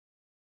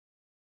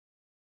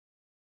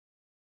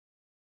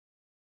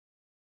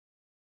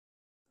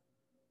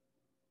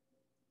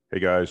Hey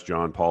guys,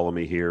 John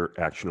Polemy here,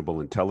 Actionable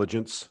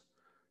Intelligence.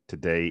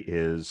 Today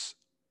is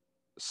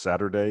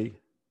Saturday,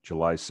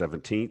 July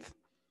 17th,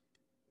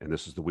 and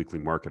this is the weekly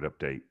market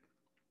update.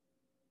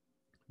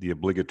 The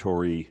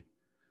obligatory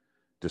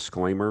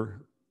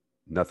disclaimer,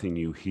 nothing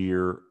you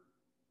hear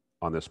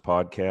on this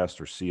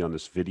podcast or see on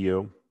this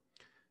video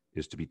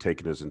is to be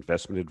taken as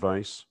investment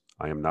advice.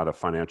 I am not a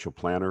financial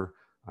planner.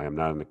 I am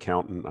not an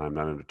accountant. I am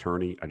not an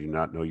attorney. I do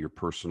not know your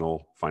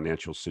personal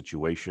financial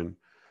situation.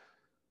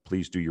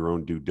 Please do your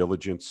own due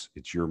diligence.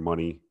 It's your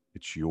money.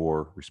 It's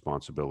your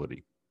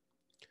responsibility.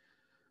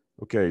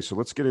 Okay, so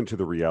let's get into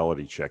the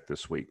reality check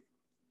this week.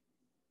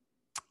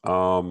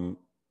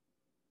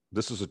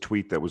 This is a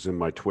tweet that was in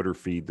my Twitter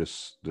feed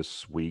this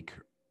week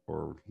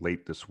or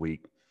late this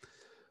week.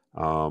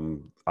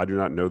 I do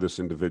not know this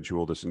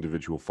individual. This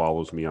individual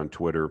follows me on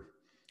Twitter.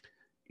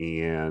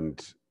 And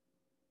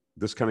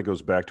this kind of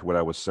goes back to what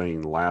I was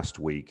saying last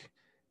week.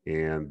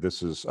 And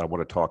I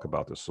want to talk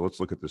about this. So let's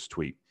look at this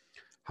tweet.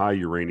 Hi,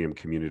 uranium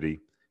community.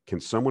 Can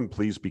someone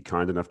please be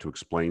kind enough to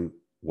explain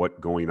what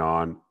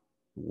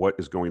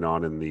is going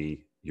on in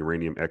the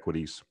uranium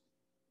equities?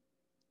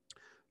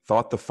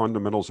 Thought the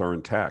fundamentals are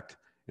intact,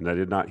 and I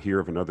did not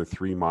hear of another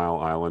 3 Mile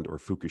Island or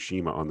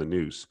Fukushima on the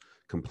news.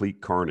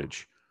 Complete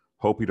carnage.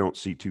 Hope you don't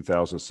see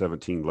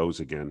 2017 lows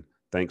again.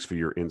 Thanks for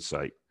your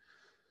insight.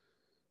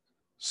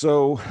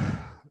 So,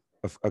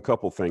 a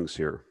couple things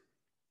here.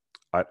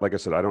 Like I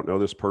said, I don't know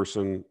this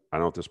person. I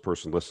don't know if this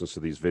person listens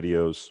to these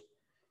videos.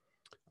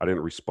 I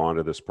didn't respond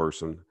to this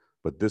person,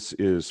 but this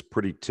is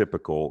pretty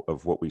typical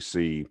of what we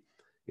see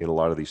in a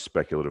lot of these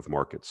speculative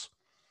markets.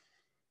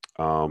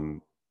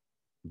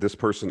 This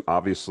person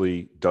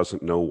obviously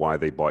doesn't know why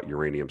they bought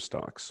uranium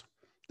stocks.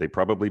 They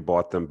probably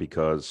bought them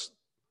because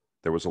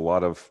there was a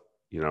lot of,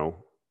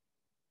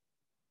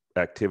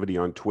 activity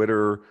on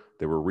Twitter.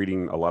 They were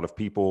reading a lot of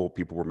people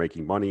were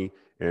making money,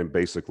 and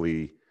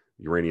basically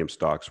uranium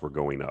stocks were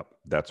going up.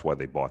 That's why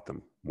they bought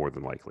them, more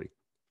than likely.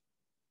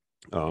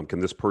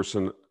 Can this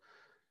person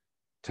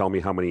tell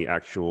me how many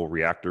actual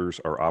reactors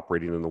are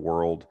operating in the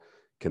world?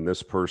 Can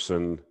this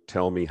person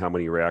tell me how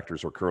many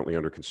reactors are currently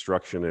under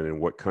construction and in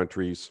what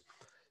countries?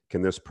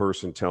 Can this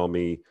person tell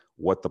me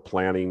what the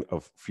planning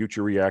of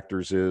future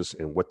reactors is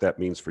and what that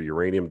means for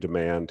uranium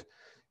demand?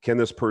 Can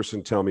this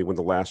person tell me when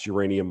the last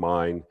uranium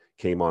mine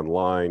came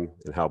online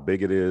and how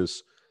big it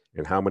is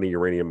and how many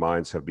uranium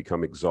mines have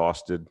become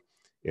exhausted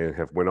and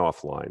have went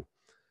offline?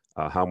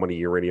 How many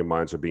uranium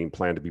mines are being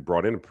planned to be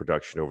brought into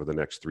production over the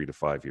next 3 to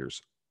 5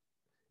 years?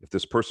 If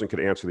this person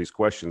could answer these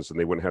questions, then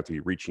they wouldn't have to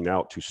be reaching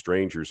out to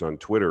strangers on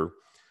Twitter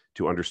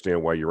to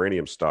understand why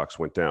uranium stocks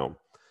went down.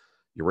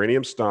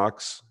 Uranium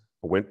stocks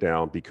went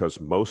down because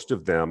most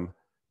of them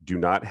do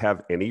not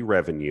have any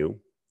revenue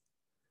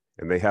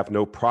and they have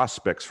no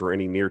prospects for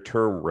any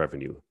near-term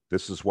revenue.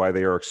 This is why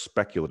they are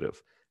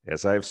speculative.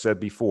 As I have said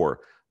before,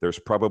 there's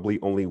probably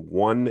only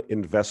one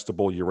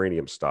investable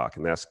uranium stock,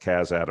 and that's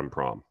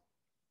Kazatomprom.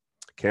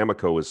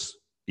 Cameco is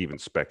even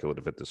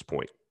speculative at this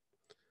point,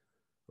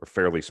 or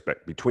fairly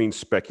between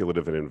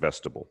speculative and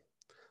investable.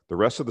 The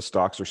rest of the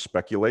stocks are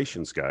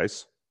speculations,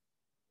 guys.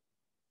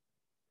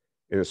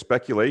 And a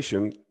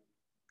speculation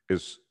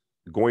is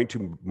going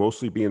to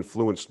mostly be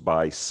influenced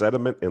by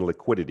sediment and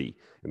liquidity.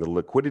 And the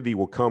liquidity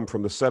will come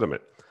from the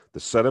sediment. The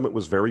sediment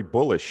was very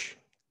bullish.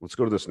 Let's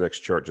go to this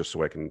next chart just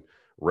so I can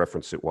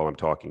reference it while I'm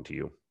talking to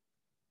you.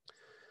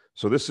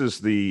 So this is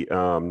the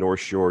North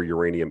Shore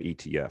Uranium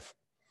ETF.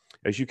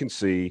 As you can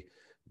see,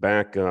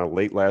 back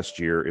late last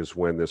year is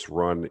when this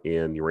run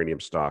in uranium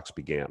stocks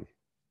began.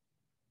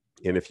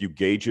 And if you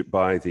gauge it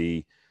by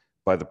the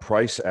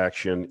price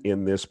action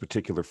in this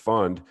particular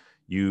fund,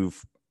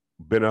 you've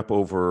been up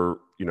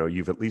over,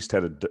 you've at least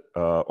had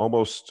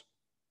almost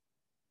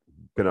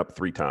been up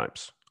 3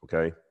 times,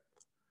 okay?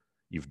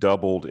 You've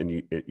doubled and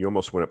you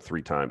almost went up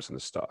 3 times in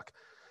the stock.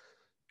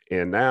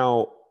 And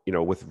now,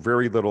 with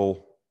very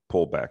little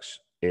pullbacks,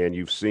 and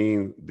you've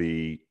seen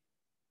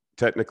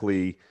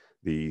technically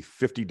the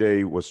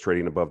 50-day was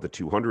trading above the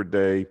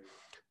 200-day.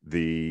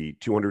 The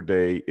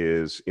 200-day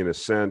is in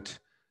ascent.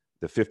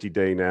 The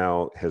 50-day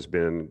now has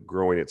been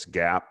growing its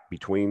gap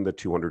between the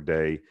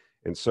 200-day.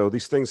 And so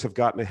these things have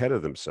gotten ahead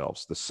of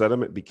themselves. The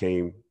sentiment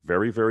became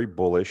very, very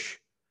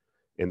bullish,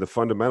 and the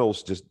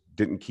fundamentals just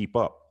didn't keep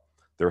up.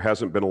 There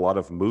hasn't been a lot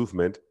of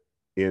movement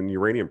in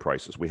uranium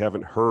prices. We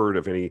haven't heard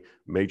of any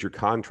major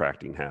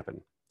contracting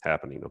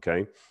happening,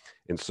 okay?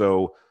 And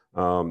so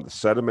the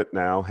sentiment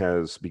now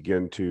has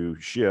begun to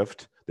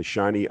shift. The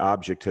shiny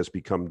object has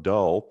become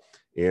dull,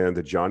 and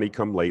the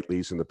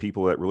Johnny-come-latelys and the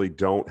people that really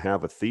don't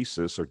have a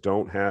thesis or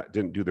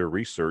didn't do their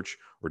research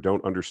or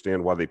don't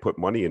understand why they put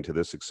money into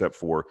this, except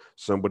for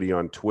somebody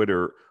on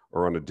Twitter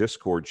or on a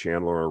Discord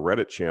channel or a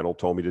Reddit channel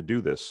told me to do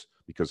this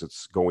because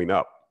it's going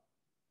up.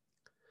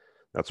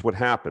 That's what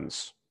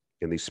happens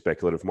in these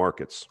speculative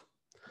markets.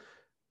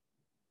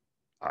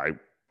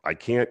 I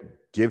can't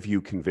give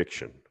you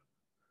conviction.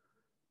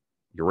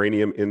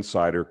 Uranium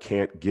Insider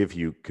can't give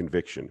you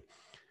conviction.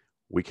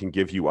 We can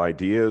give you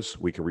ideas.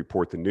 We can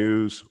report the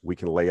news. We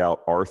can lay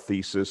out our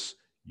thesis.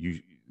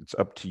 It's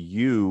up to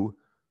you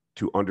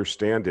to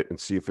understand it and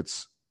see if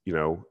it's,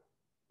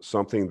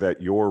 something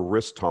that your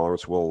risk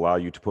tolerance will allow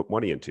you to put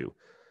money into.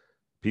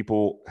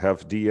 People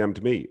have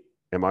DM'd me.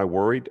 Am I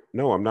worried?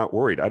 No, I'm not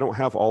worried. I don't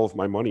have all of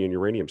my money in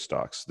uranium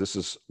stocks. This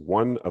is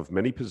one of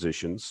many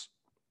positions.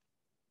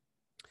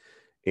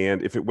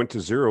 And if it went to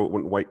zero, it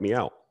wouldn't wipe me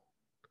out.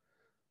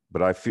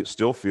 But I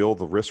still feel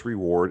the risk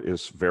reward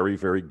is very,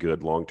 very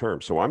good long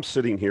term. So I'm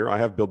sitting here. I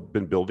have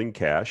been building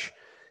cash,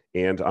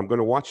 and I'm going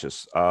to watch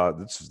this.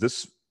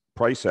 This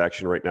price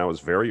action right now is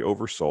very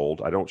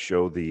oversold. I don't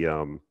show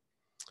the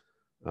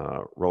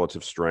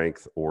relative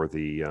strength or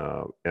the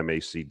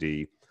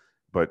MACD,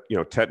 but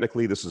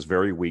technically this is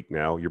very weak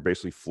now. You're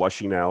basically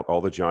flushing out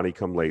all the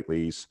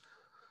Johnny-come-latelys.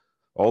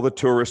 All the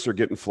tourists are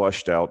getting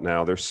flushed out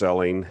now. They're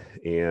selling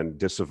and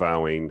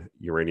disavowing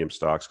uranium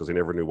stocks because they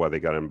never knew why they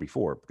got in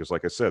before. Because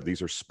like I said,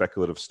 these are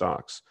speculative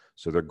stocks.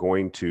 So they're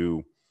going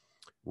to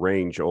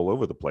range all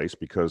over the place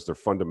because their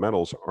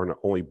fundamentals are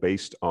only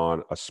based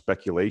on a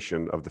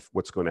speculation of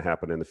what's going to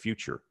happen in the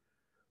future.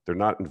 They're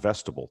not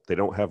investable. They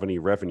don't have any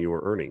revenue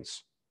or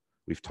earnings.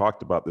 We've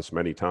talked about this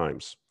many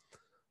times.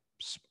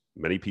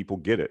 Many people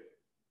get it.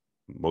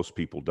 Most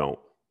people don't.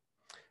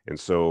 And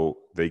so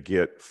they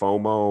get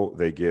FOMO,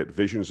 they get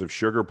visions of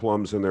sugar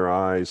plums in their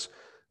eyes,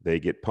 they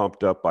get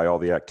pumped up by all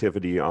the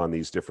activity on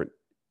the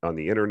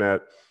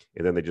internet,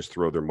 and then they just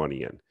throw their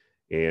money in.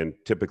 And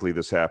typically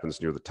this happens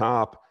near the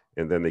top,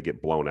 and then they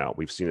get blown out.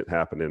 We've seen it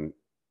happen in,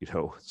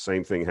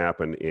 same thing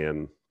happen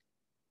in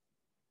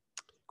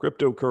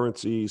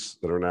cryptocurrencies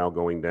that are now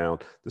going down.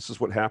 This is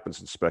what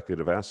happens in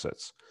speculative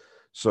assets.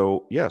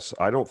 So yes,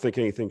 I don't think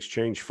anything's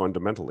changed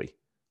fundamentally.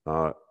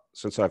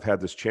 Since I've had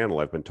this channel,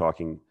 I've been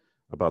talking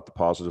about the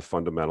positive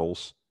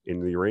fundamentals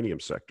in the uranium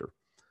sector.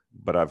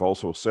 But I've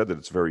also said that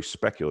it's very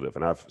speculative.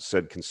 And I've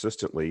said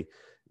consistently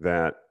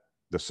that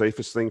the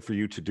safest thing for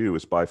you to do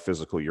is buy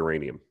physical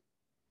uranium.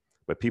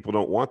 But people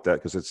don't want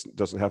that because it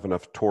doesn't have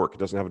enough torque. It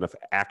doesn't have enough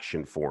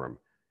action for them.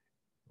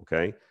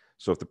 Okay.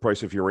 So if the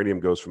price of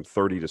uranium goes from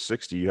 30 to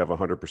 60, you have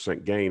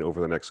 100% gain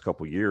over the next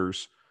couple of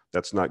years.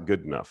 That's not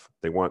good enough.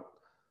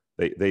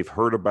 They've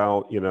heard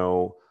about,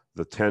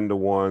 the 10 to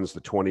 1s, the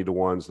 20 to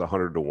 1s, the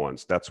 100 to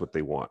 1s. That's what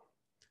they want.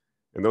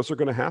 And those are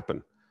going to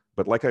happen.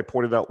 But like I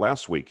pointed out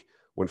last week,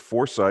 when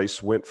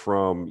Forsyth went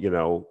from,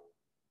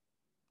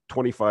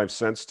 25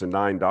 cents to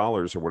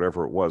 $9 or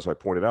whatever it was, I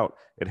pointed out,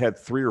 it had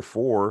 3 or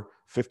 4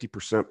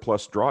 50%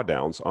 plus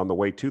drawdowns on the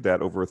way to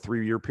that over a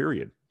 3-year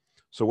period.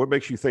 So what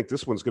makes you think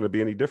this one's going to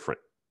be any different?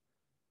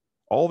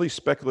 All these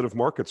speculative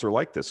markets are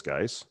like this,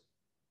 guys.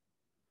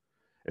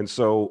 And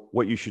so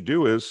what you should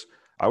do is,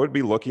 I would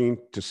be looking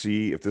to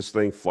see if this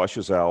thing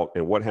flushes out,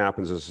 and what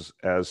happens is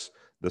as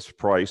the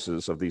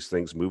prices of these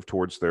things move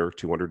towards their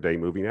 200-day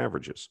moving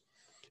averages.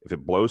 If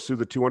it blows through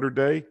the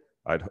 200-day,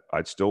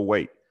 I'd still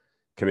wait.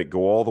 Can it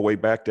go all the way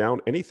back down?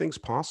 Anything's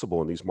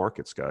possible in these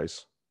markets,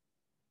 guys.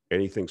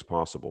 Anything's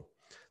possible.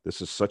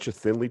 This is such a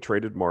thinly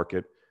traded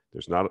market.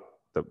 There's not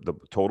the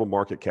total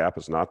market cap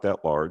is not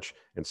that large,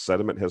 and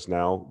sentiment has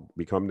now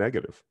become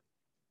negative.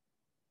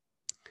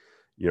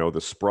 The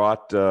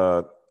Sprott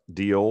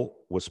deal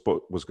was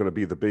going to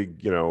be the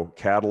big,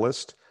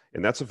 catalyst,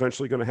 and that's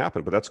eventually going to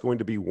happen. But that's going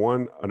to be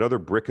another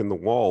brick in the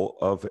wall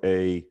of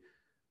the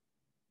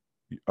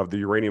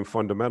uranium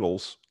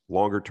fundamentals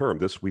longer term.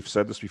 We've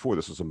said this before.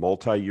 This is a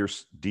multi-year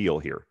deal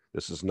here.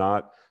 This is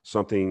not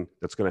something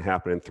that's going to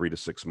happen in 3 to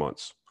 6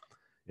 months,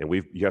 and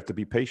you have to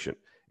be patient.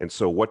 And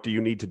so, what do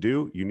you need to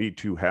do? You need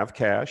to have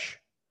cash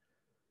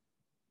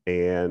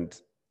and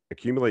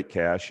accumulate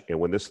cash. And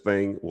when this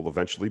thing will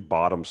eventually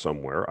bottom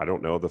somewhere, I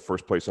don't know. The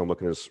first place I'm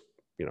looking is,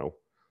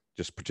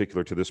 just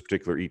particular to this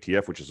particular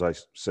ETF, which, as I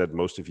said,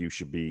 most of you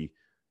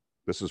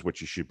this is what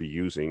you should be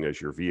using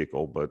as your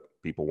vehicle. But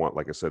people want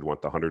the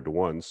 100 to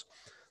 1s.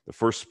 The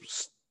first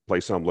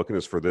place I'm looking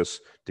is for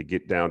this to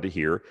get down to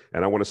here.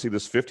 And I want to see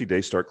this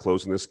 50-day start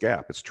closing this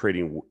gap. It's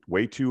trading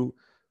way too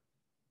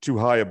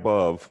high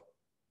above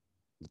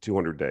the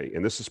 200-day.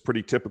 And this is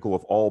pretty typical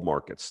of all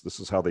markets. This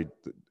is how they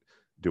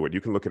do it.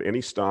 You can look at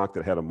any stock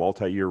that had a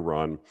multi-year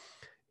run,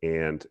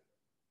 and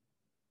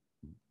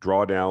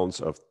drawdowns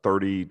of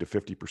 30 to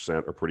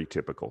 50% are pretty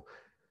typical.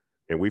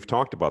 And we've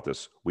talked about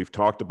this. We've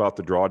talked about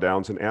the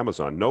drawdowns in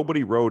Amazon.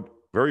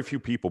 Very few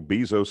people,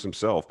 Bezos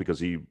himself, because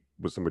he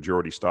was the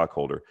majority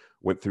stockholder,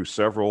 went through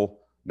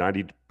several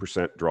 90%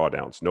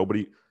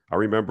 drawdowns. I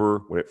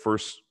remember when it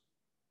first,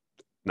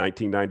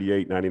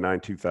 1998, 99,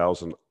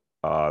 2000,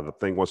 the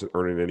thing wasn't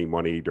earning any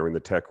money during the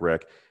tech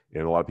wreck.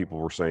 And a lot of people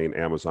were saying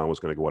Amazon was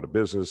going to go out of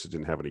business. It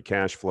didn't have any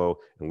cash flow.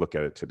 And look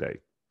at it today.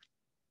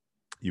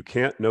 You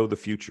can't know the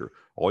future.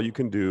 All you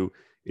can do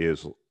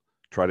is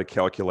try to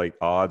calculate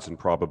odds and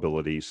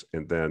probabilities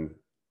and then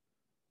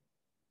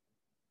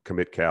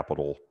commit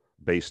capital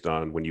based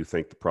on when you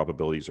think the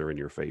probabilities are in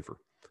your favor.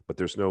 But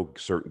there's no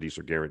certainties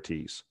or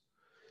guarantees.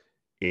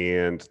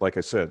 And like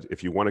I said,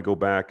 if you want to go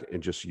back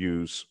and just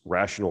use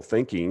rational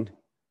thinking,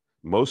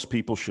 most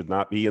people should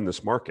not be in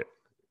this market.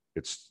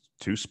 It's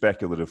too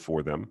speculative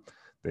for them.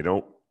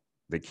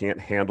 They can't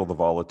handle the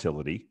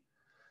volatility.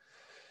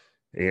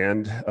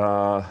 And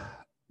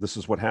this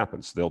is what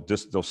happens.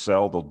 They'll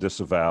sell, they'll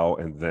disavow,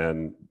 and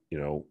then,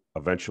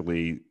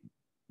 eventually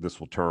this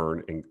will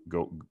turn and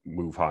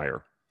move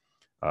higher.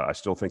 I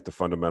still think the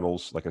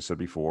fundamentals, like I said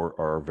before,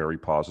 are very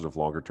positive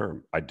longer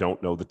term. I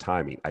don't know the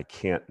timing. I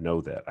can't know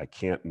that. I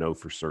can't know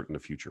for certain the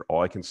future.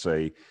 All I can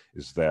say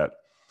is that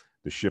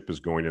the ship is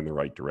going in the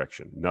right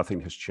direction. Nothing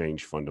has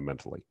changed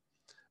fundamentally.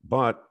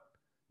 But,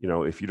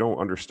 if you don't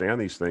understand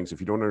these things, if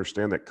you don't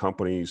understand that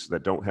companies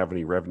that don't have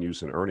any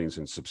revenues and earnings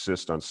and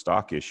subsist on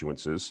stock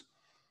issuances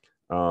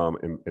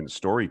and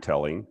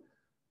storytelling,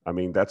 I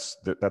mean, that's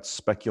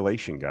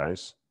speculation,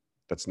 guys.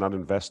 That's not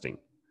investing.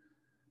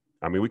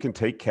 I mean, we can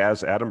take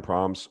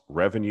Kazatompром's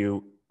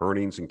revenue,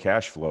 earnings, and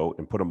cash flow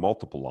and put a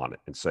multiple on it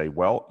and say,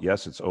 well,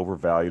 yes, it's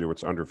overvalued or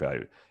it's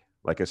undervalued.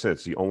 Like I said,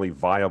 it's the only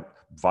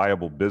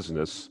viable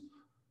business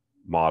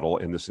model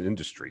in this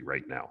industry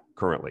right now,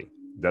 currently.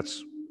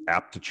 That's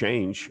apt to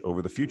change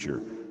over the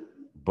future.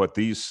 But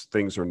these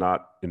things are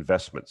not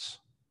investments.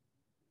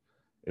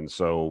 And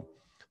so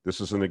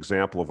this is an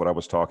example of what I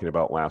was talking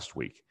about last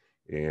week.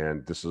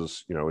 And this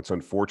is, it's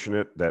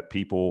unfortunate that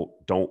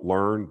people don't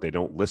learn, they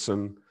don't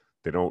listen,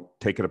 they don't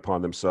take it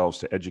upon themselves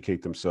to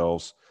educate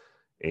themselves.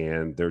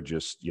 And they're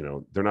just,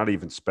 they're not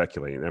even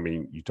speculating. I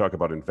mean, you talk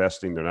about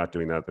investing, they're not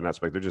doing that. They're not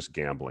speculating, they're just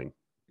gambling.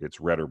 It's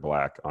red or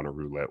black on a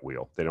roulette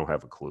wheel. They don't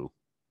have a clue.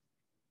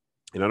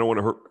 And I don't want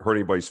to hurt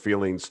anybody's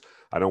feelings.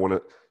 I don't want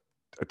to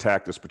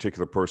attack this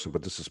particular person,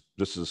 but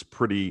this is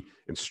pretty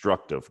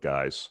instructive,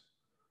 guys,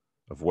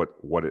 of what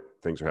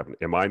things are happening.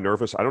 Am I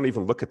nervous? I don't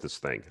even look at this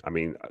thing. I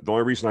mean, the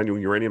only reason I knew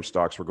uranium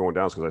stocks were going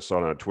down is because I saw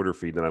it on a Twitter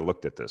feed and I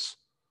looked at this.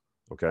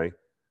 Okay.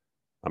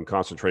 I'm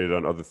concentrated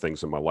on other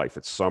things in my life.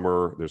 It's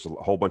summer. There's a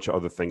whole bunch of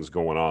other things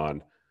going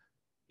on,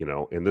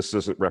 and this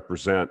doesn't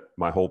represent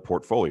my whole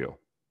portfolio.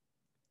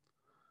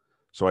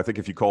 So I think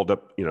if you called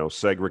up,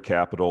 Segra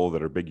Capital,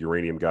 that are big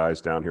uranium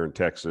guys down here in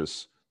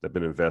Texas that have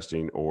been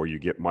investing, or you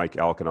get Mike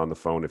Alkin on the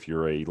phone, if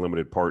you're a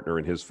limited partner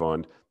in his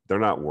fund, they're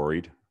not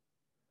worried.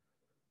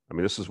 I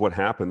mean, this is what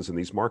happens in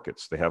these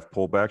markets. They have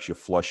pullbacks. You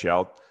flush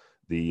out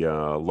the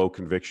low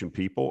conviction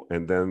people,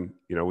 and then,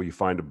 you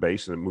find a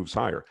base and it moves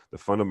higher. The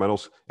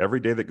fundamentals, every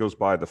day that goes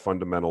by, the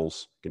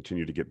fundamentals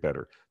continue to get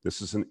better.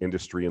 This is an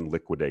industry in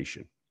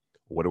liquidation.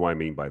 What do I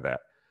mean by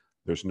that?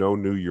 There's no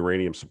new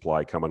uranium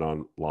supply coming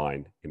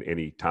online in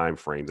any time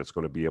frame that's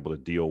going to be able to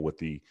deal with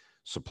the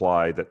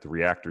supply that the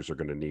reactors are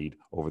going to need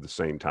over the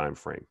same time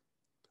frame.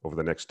 Over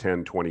the next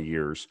 10, 20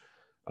 years,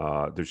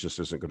 there just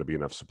isn't going to be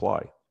enough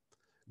supply.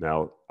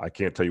 Now, I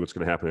can't tell you what's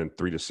going to happen in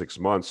 3 to 6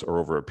 months or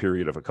over a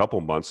period of a couple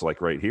months,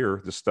 like right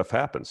here. This stuff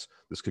happens.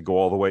 This could go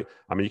all the way.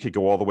 I mean, you could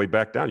go all the way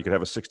back down. You could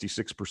have a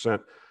 66%.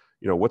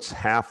 What's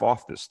half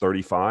off this?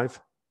 35?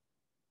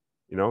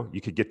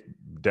 You could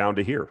get down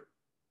to here.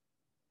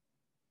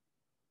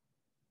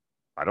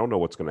 I don't know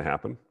what's going to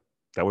happen.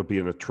 That would be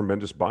a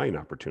tremendous buying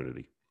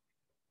opportunity.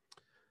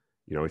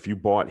 If you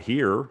bought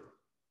here,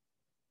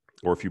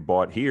 or if you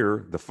bought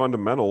here, the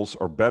fundamentals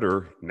are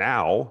better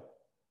now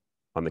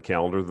on the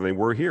calendar than they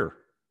were here.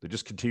 They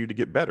just continue to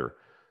get better.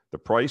 The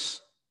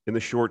price in the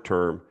short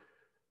term,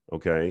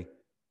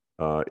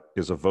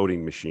 is a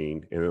voting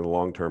machine, and in the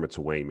long term, it's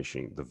a weighing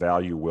machine. The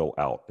value will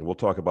out. And we'll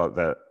talk about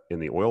that in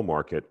the oil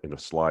market in a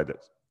slide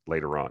that's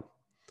later on.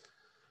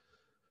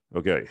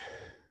 Okay.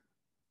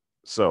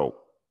 So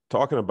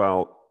talking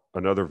about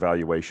another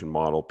valuation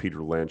model,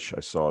 Peter Lynch,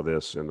 I saw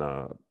this, and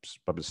I've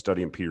been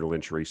studying Peter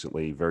Lynch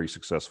recently, very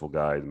successful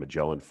guy, the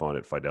Magellan Fund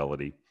at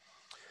Fidelity.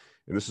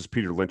 And this is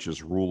Peter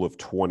Lynch's rule of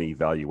 20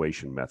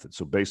 valuation method.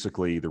 So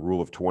basically the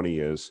rule of 20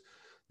 is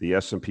the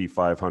S&P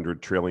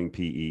 500 trailing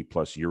PE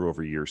plus year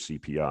over year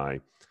CPI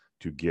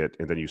to get,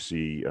 and then you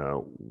see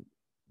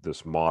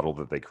this model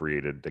that they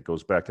created that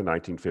goes back to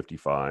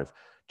 1955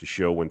 to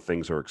show when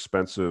things are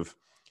expensive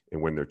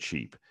and when they're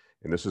cheap.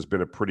 And this has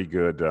been a pretty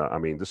good,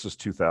 this is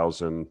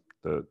 2000,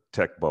 the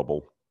tech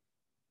bubble,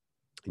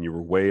 and you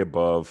were way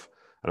above,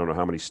 I don't know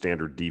how many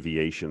standard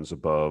deviations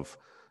above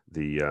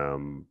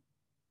the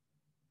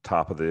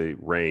top of the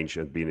range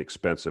and being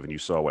expensive, and you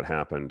saw what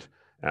happened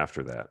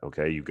after that.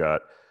 Okay, you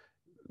got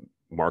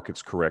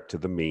markets correct to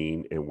the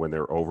mean, and when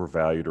they're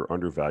overvalued or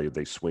undervalued,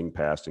 they swing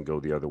past and go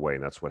the other way,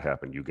 and that's what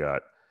happened. You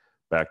got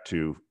back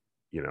to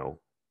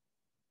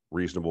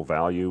reasonable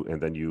value, and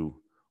then you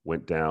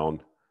went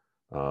down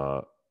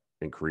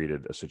and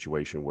created a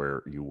situation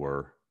where you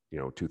were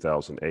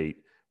 2008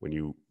 when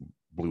you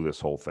blew this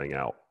whole thing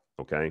out.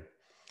 Okay.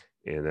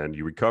 And then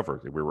you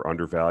recovered. We were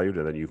undervalued,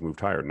 and then you've moved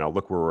higher. Now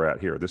look where we're at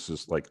here. This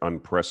is like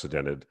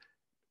unprecedented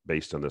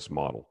based on this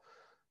model.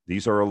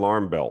 These are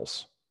alarm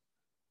bells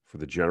for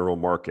the general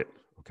market.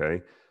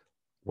 Okay.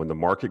 When the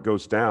market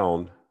goes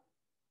down,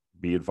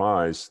 be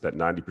advised that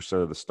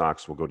 90% of the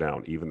stocks will go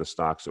down, even the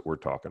stocks that we're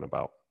talking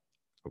about.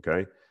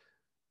 Okay.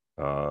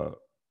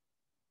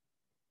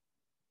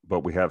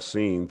 But we have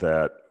seen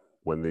that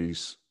when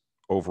these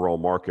overall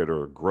market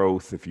or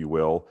growth, if you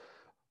will,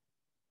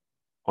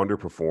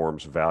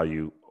 underperforms,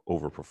 value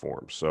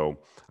overperforms. So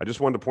I just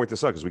wanted to point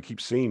this out because we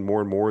keep seeing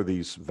more and more of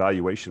these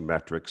valuation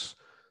metrics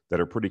that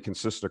are pretty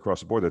consistent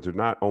across the board, that they're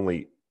not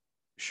only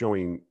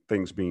showing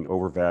things being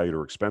overvalued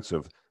or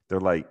expensive, they're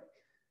like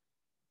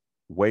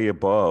way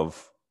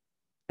above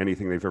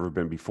anything they've ever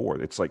been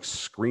before. It's like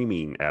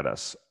screaming at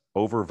us,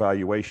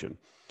 overvaluation.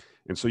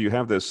 And so you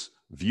have this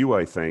view,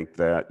 I think,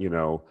 that,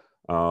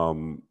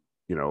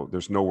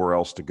 there's nowhere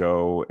else to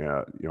go.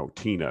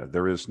 Tina,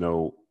 there is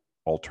no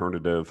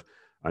alternative.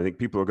 I think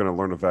people are going to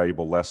learn a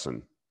valuable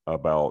lesson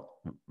about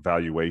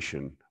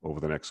valuation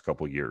over the next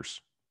couple of years.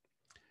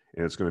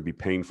 And it's going to be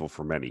painful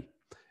for many.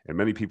 And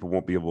many people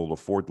won't be able to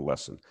afford the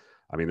lesson.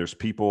 I mean, there's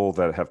people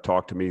that have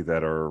talked to me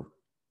that are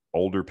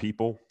older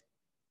people,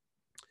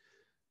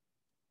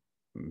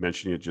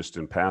 mentioning it just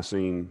in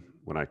passing.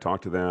 When I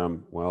talk to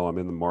them, well, I'm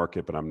in the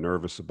market, but I'm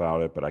nervous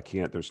about it, but I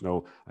can't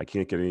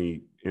get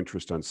any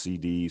interest on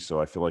CD.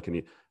 So I feel like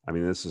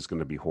this is going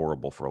to be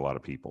horrible for a lot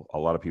of people. A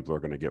lot of people are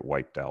going to get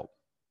wiped out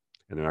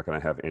and they're not going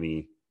to have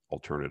any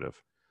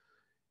alternative.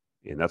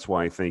 And that's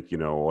why I think,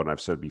 what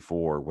I've said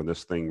before, when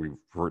this thing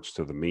reverts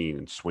to the mean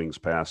and swings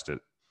past it,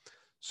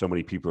 so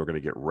many people are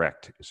going to get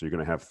wrecked. So you're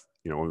going to have,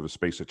 over the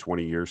space of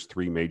 20 years,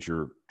 3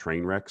 major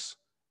train wrecks.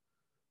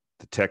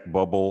 The tech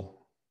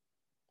bubble,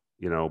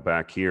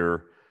 back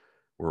here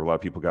where a lot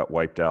of people got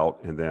wiped out.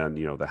 And then,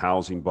 the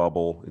housing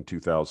bubble in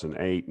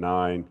 2008,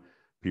 9,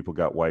 people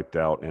got wiped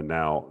out. And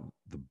now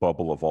the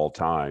bubble of all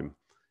time.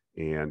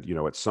 And,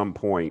 at some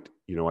point,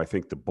 I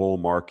think the bull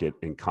market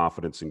and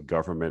confidence in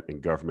government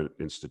and government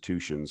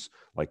institutions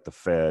like the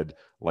Fed,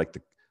 like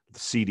the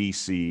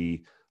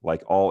CDC,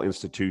 like all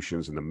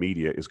institutions in the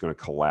media is going to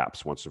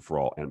collapse once and for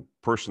all. And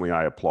personally,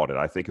 I applaud it.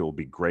 I think it will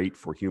be great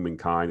for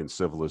humankind and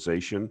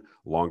civilization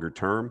longer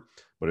term,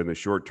 but in the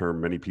short term,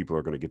 many people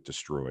are going to get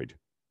destroyed.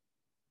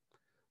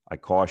 I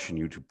caution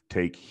you to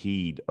take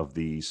heed of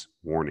these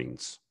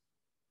warnings.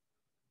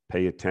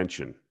 Pay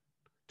attention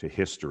to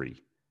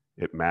history.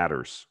 It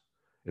matters.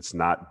 It's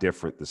not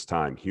different this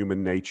time.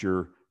 Human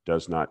nature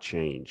does not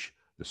change.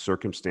 The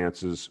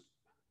circumstances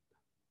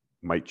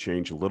might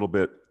change a little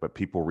bit, but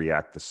people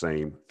react the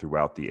same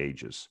throughout the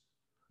ages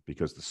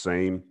because the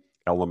same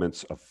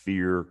elements of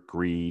fear,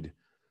 greed,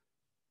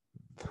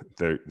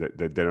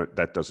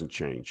 that doesn't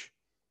change.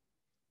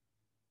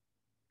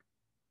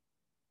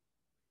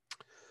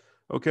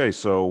 Okay,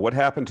 so what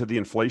happened to the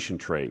inflation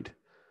trade?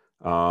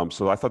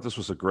 So I thought this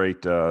was a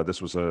great,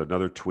 this was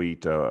another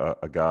tweet,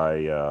 a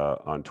guy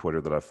on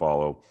Twitter that I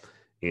follow,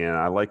 and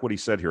I like what he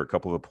said here. A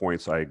couple of the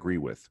points I agree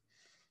with.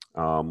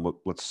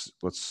 Let's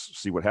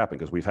see what happened,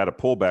 because we've had a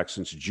pullback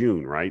since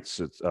June, right?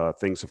 So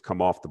things have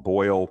come off the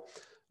boil,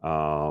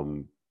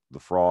 the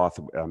froth.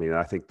 I mean,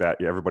 I think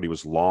that everybody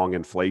was long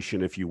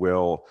inflation, if you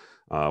will.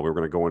 We were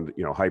going to go into,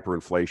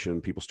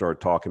 hyperinflation. People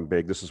started talking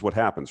big. This is what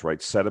happens,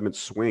 right? Sentiment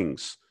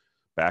swings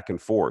back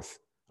and forth,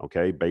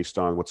 okay, based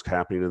on what's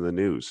happening in the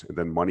news. And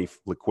then money,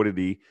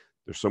 liquidity,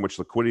 there's so much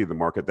liquidity in the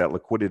market, that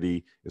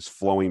liquidity is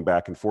flowing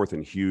back and forth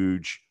in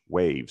huge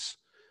waves.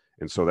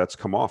 And so that's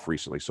come off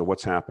recently. So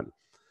what's happened?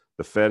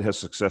 The Fed has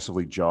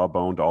successfully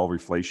jawboned all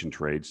reflation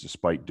trades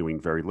despite doing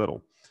very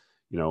little.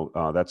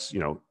 That's,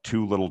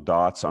 2 little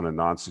dots on a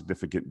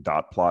non-significant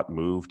dot plot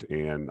moved,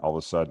 and all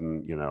of a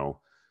sudden,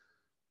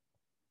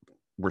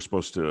 we're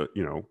supposed to,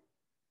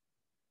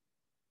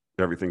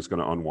 everything's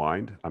going to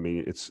unwind. I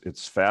mean,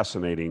 it's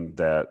fascinating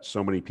that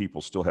so many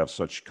people still have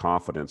such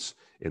confidence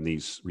in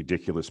these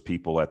ridiculous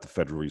people at the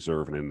Federal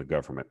Reserve and in the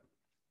government.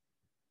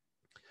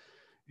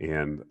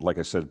 And like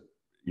I said,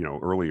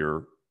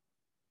 earlier,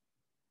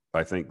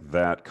 I think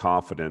that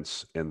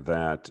confidence and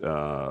that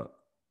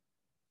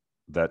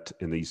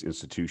in these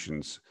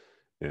institutions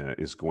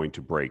is going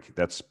to break.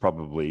 That's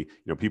probably,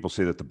 people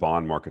say that the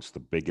bond market's the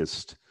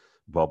biggest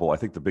bubble. I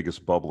think the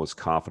biggest bubble is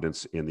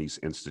confidence in these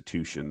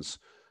institutions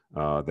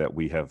that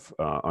we have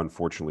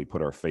unfortunately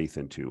put our faith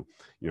into.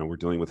 We're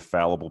dealing with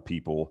fallible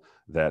people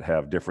that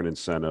have different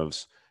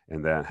incentives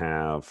and that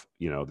have,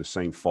 the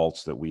same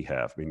faults that we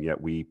have. And yet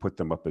we put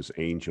them up as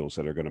angels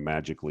that are going to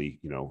magically,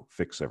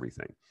 fix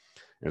everything.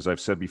 As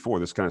I've said before,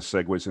 this kind of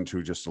segues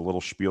into just a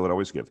little spiel that I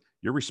always give.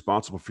 You're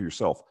responsible for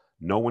yourself.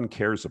 No one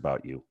cares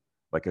about you.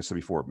 Like I said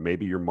before,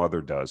 maybe your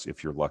mother does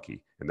if you're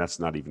lucky. And that's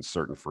not even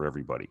certain for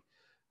everybody.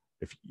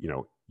 If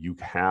you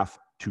have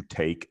to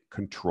take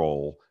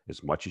control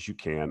as much as you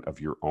can of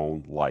your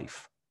own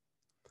life,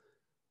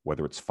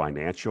 whether it's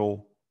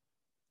financial,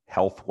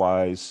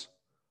 health-wise,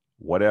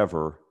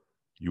 whatever.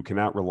 You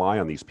cannot rely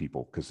on these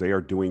people because they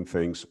are doing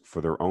things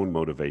for their own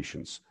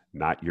motivations,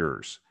 not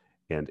yours.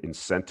 And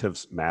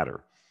incentives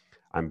matter.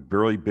 I'm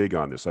really big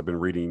on this. I've been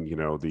reading,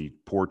 the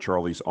Poor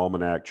Charlie's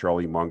Almanac,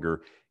 Charlie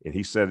Munger, and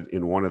he said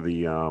in one of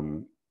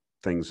the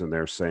things in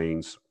their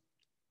sayings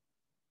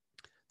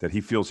that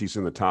he feels he's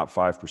in the top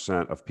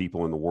 5% of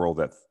people in the world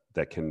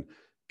that can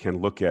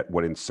look at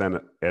what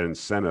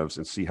incentives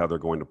and see how they're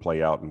going to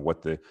play out and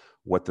what the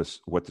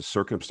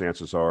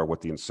circumstances are,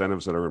 what the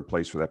incentives that are in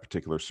place for that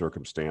particular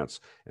circumstance,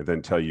 and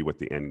then tell you what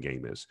the end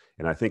game is.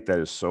 And I think that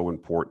is so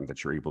important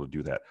that you're able to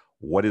do that.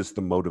 What is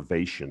the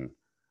motivation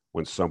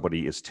when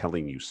somebody is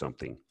telling you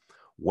something?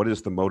 What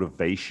is the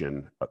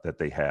motivation that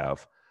they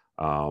have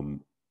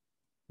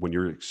when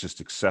you're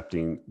just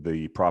accepting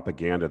the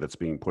propaganda that's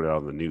being put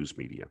out in the news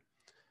media?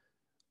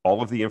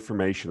 all of the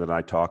information that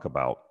I talk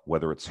about,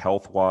 whether it's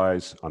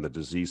health-wise, on the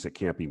disease that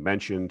can't be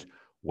mentioned,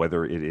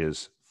 whether it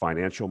is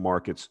financial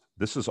markets,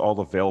 this is all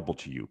available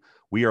to you.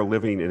 We are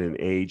living in an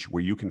age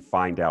where you can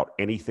find out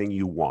anything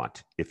you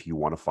want if you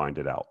want to find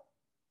it out.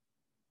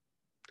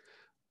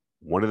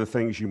 One of the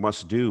things you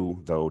must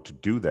do, though, to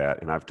do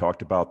that, and I've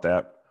talked about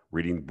that,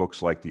 reading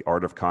books like The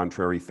Art of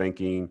Contrary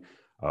Thinking,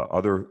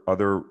 other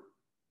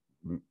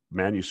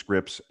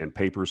manuscripts and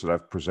papers that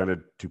I've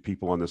presented to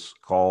people on this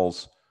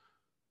calls,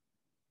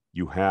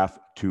 you have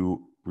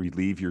to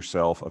relieve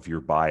yourself of your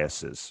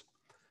biases.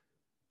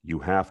 You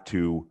have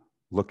to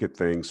look at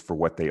things for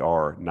what they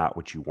are, not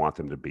what you want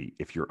them to be.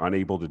 If you're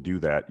unable to do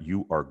that,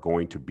 you are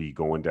going to be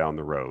going down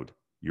the road.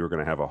 You're going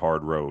to have a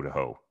hard road to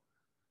hoe.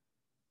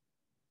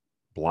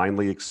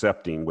 Blindly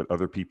accepting what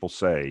other people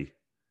say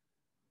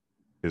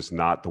is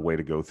not the way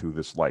to go through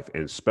this life,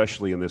 and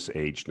especially in this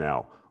age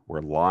now,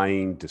 where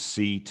lying,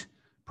 deceit,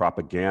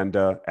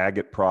 propaganda,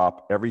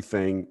 agitprop,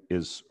 everything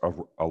is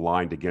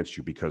aligned against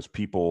you because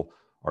people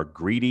are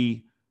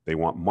greedy. They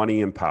want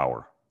money and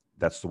power.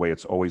 That's the way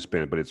it's always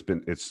been, but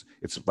it's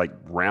like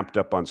ramped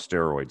up on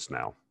steroids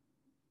now.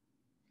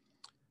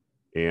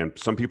 And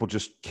some people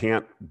just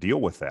can't deal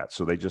with that.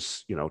 So they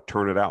just,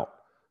 turn it out,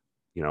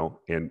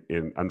 and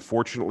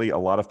unfortunately, a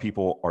lot of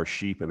people are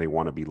sheep and they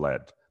want to be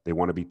led. They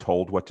want to be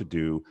told what to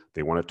do.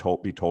 They want to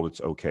be told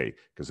it's okay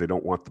because they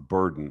don't want the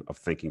burden of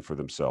thinking for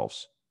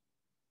themselves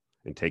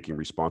and taking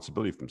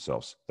responsibility for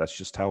themselves. That's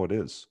just how it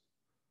is.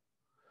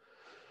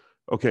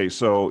 Okay,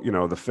 so,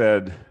 the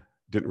Fed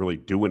didn't really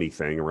do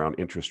anything around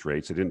interest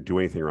rates. It didn't do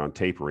anything around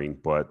tapering,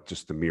 but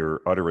just the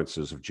mere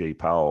utterances of Jay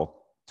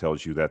Powell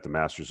tells you that the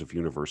masters of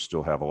universe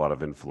still have a lot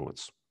of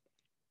influence.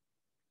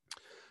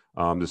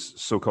 This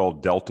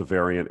so-called Delta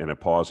variant and a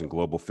pause in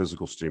global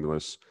physical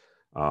stimulus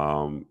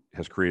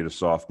has created a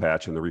soft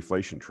patch in the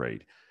reflation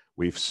trade.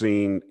 We've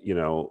seen,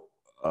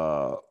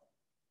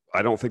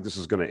 I don't think this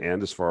is going to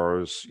end as far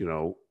as,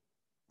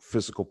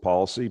 fiscal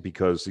policy,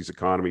 because these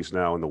economies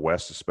now in the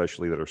West,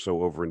 especially that are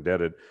so over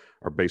indebted,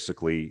 are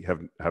basically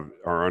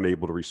are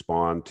unable to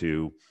respond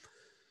to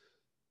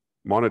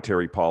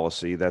monetary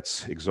policy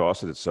that's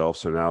exhausted itself.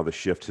 So now the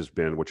shift has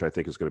been, which I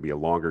think is going to be a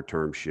longer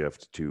term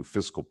shift, to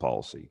fiscal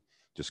policy.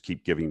 Just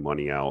keep giving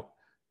money out,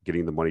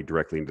 getting the money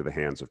directly into the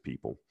hands of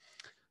people.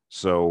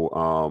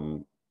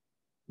 So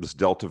this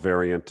Delta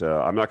variant,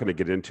 I'm not going to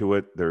get into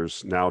it.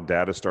 There's now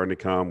data starting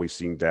to come. We've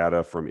seen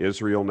data from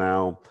Israel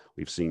now.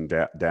 We've seen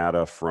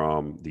data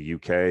from the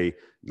UK,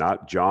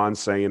 not John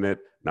saying it,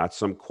 not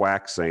some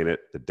quack saying it.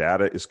 The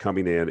data is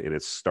coming in and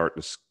it's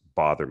starting to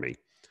bother me.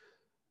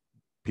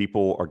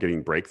 People are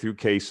getting breakthrough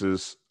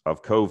cases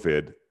of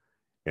COVID,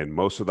 and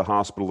most of the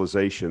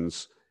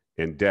hospitalizations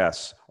and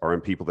deaths are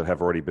in people that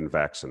have already been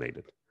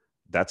vaccinated.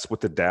 That's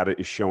what the data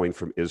is showing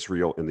from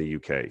Israel and the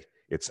UK.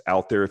 It's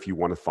out there if you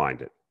want to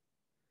find it.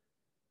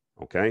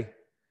 Okay?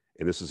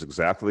 And this is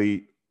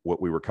exactly what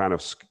we were kind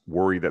of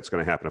worried that's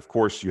going to happen. Of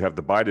course, you have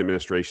the Biden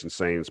administration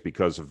saying it's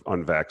because of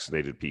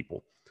unvaccinated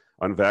people.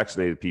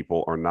 Unvaccinated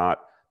people are not,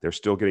 they're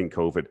still getting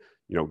COVID.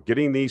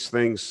 Getting these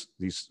things,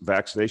 these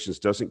vaccinations,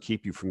 doesn't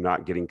keep you from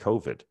not getting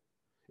COVID.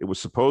 It was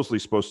supposedly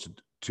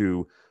supposed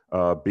to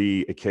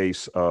be a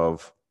case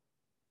of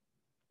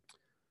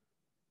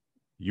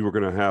you were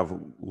going to have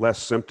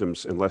less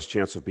symptoms and less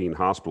chance of being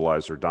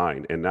hospitalized or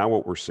dying. And now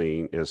what we're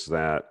seeing is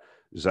that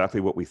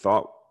exactly what we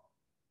thought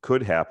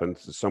could happen.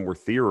 Some were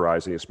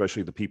theorizing,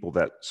 especially the people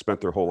that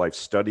spent their whole life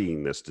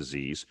studying this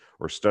disease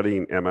or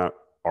studying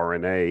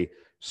mRNA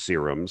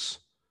serums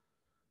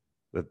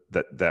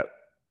that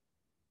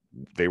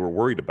they were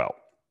worried about,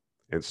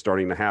 and it's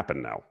starting to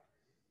happen now.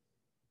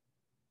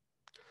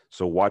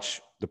 So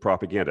watch the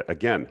propaganda.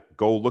 Again,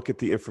 go look at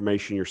the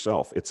information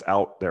yourself. It's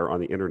out there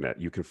on the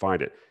internet. You can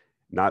find it.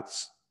 Not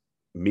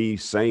me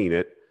saying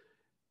it.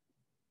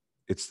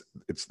 It's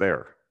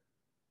there.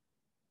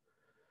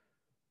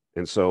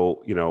 And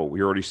so,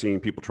 we're already seeing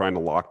people trying to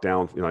lock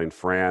down, in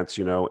France,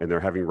 and they're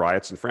having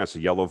riots in France.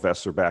 The yellow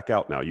vests are back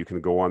out now. You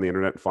can go on the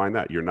internet and find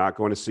that. You're not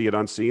going to see it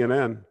on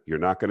CNN. You're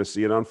not going to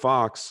see it on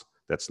Fox.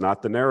 That's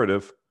not the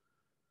narrative.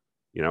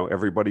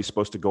 Everybody's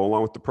supposed to go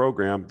along with the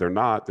program. They're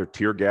not. They're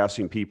tear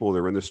gassing people.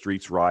 They're in the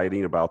streets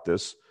rioting about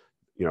this.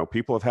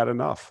 People have had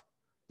enough.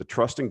 The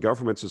trust in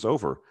governments is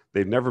over.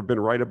 They've never been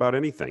right about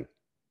anything,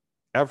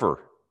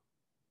 ever.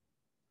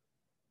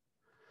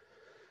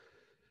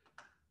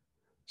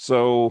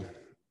 So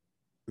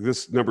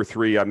this number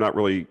 3, I'm not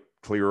really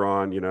clear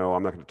on,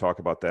 I'm not going to talk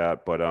about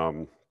that, but,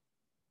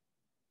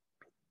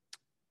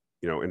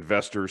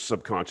 investors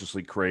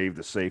subconsciously crave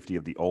the safety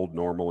of the old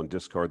normal and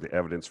discard the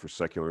evidence for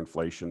secular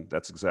inflation.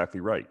 That's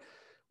exactly right.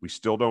 We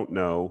still don't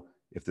know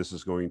if this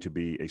is going to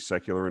be a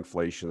secular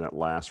inflation that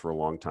lasts for a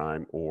long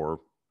time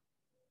or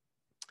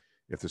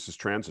if this is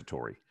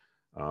transitory.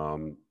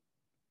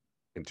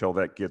 Until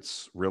that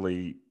gets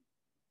really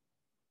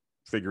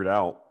figured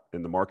out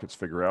and the markets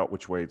figure out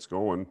which way it's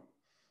going,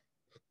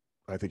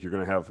 I think you're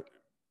going to have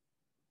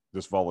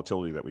this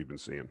volatility that we've been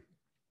seeing.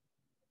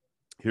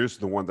 Here's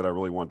the one that I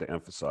really wanted to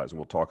emphasize, and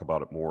we'll talk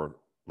about it more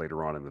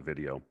later on in the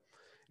video.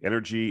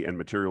 Energy and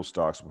material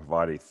stocks will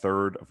provide a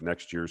third of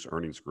next year's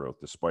earnings growth,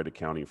 despite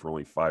accounting for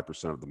only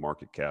 5% of the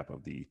market cap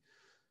of the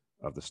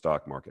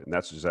stock market. And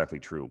that's exactly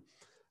true.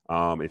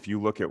 If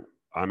you look at,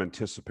 I'm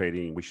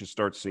anticipating we should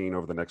start seeing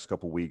over the next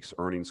couple of weeks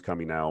earnings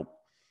coming out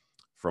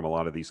from a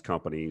lot of these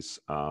companies.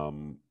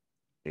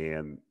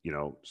 And, you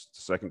know,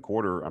 second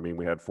quarter, I mean,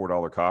 we had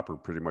 $4 copper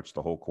pretty much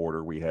the whole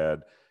quarter. We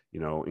had, you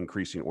know,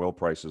 increasing oil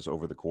prices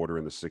over the quarter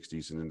in the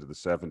 60s and into the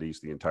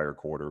 70s the entire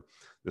quarter.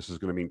 This is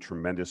going to mean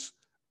tremendous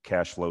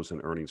cash flows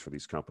and earnings for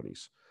these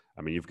companies.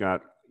 I mean, you've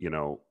got, you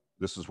know,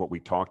 this is what we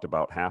talked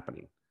about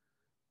happening.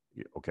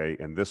 Okay.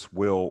 And this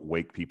will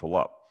wake people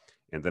up.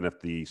 And then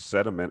if the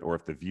sentiment or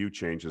if the view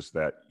changes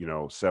that, you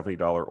know, $70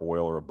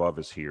 oil or above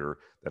is here,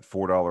 that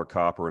 $4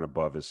 copper and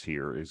above is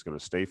here, is going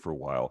to stay for a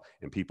while,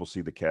 and people see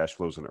the cash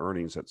flows and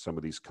earnings at some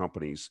of these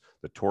companies,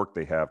 the torque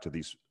they have to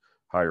these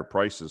higher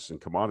prices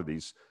and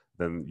commodities,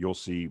 then you'll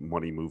see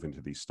money move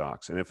into these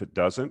stocks. And if it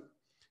doesn't,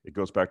 it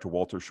goes back to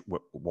what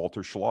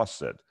Walter Schloss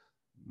said,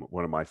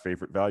 one of my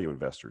favorite value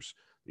investors.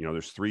 You know,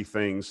 there's three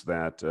things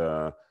that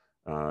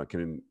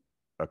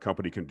a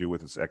company can do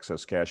with its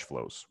excess cash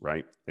flows,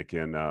 right? It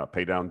can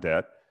pay down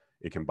debt,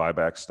 it can buy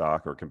back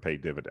stock, or it can pay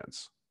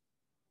dividends.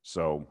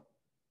 So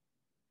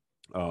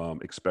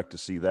expect to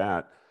see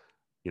that,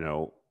 you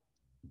know,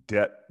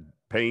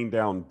 paying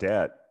down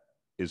debt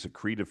is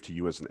accretive to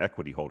you as an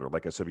equity holder.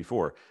 Like I said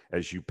before,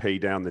 as you pay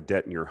down the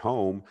debt in your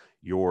home,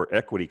 your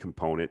equity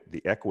component,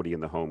 the equity in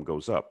the home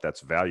goes up.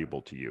 That's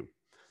valuable to you.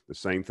 The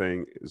same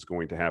thing is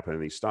going to happen in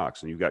these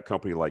stocks. And you've got a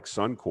company like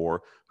Suncor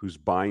who's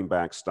buying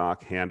back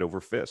stock hand over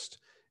fist.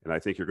 And I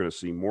think you're going to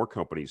see more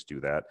companies do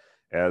that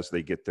as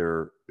they get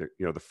their,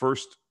 you know, the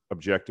first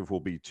objective will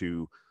be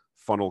to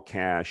funnel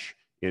cash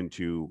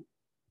into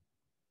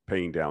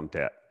paying down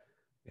debt.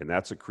 And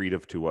that's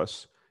accretive to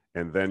us.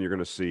 And then you're going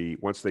to see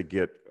once they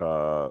get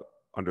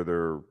under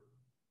their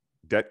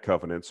debt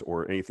covenants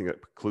or anything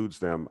that precludes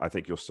them, I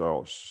think you'll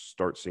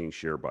start seeing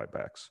share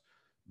buybacks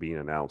being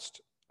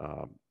announced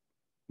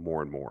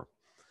more and more.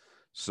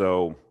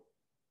 So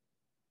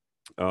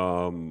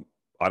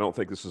I don't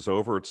think this is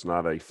over. It's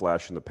not a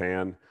flash in the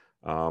pan.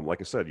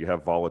 Like I said, you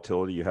have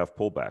volatility, you have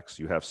pullbacks,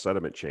 you have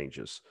sentiment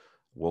changes.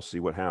 We'll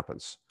see what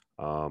happens.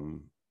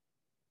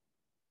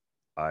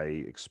 I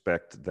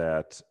expect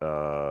that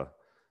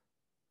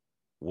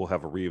we'll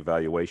have a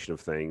reevaluation of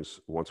things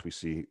once we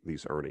see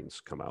these earnings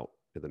come out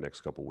in the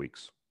next couple of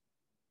weeks.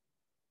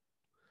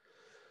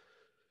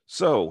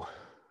 So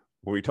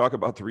when we talk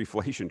about the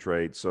reflation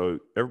trade, so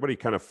everybody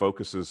kind of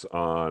focuses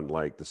on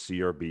like the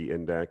CRB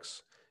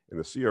index, and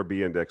the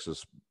CRB index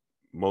is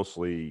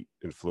mostly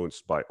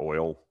influenced by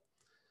oil.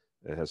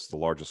 It has the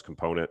largest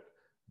component,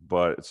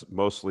 but it's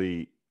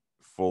mostly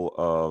full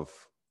of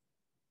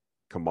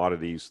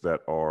commodities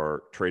that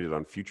are traded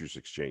on futures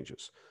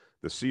exchanges.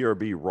 The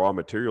CRB raw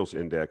materials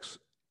index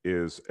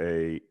is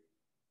a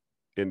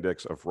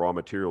index of raw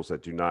materials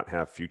that do not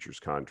have futures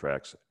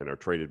contracts and are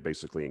traded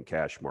basically in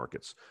cash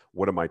markets.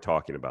 What am I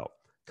talking about?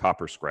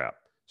 Copper scrap,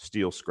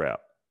 steel scrap,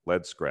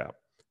 lead scrap,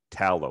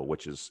 tallow,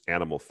 which is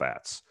animal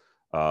fats,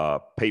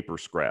 paper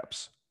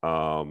scraps,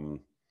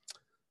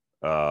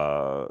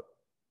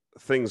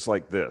 things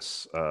like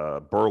this.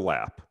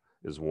 Burlap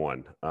is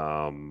one.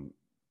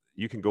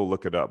 You can go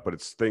look it up, but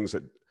it's things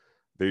that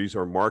these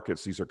are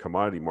markets, these are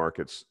commodity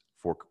markets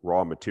for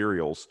raw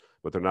materials,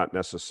 but they're not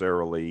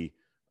necessarily,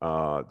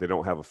 they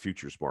don't have a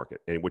futures market.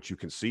 And what you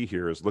can see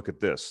here is, look at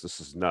this. This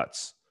is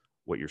nuts,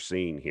 what you're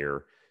seeing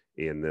here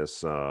in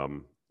this.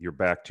 You're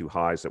back to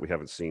highs that we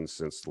haven't seen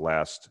since the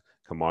last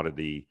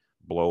commodity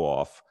blow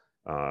off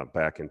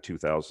back in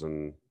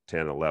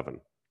 2010,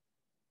 11.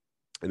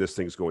 And this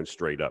thing's going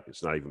straight up.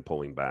 It's not even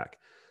pulling back.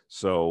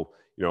 So,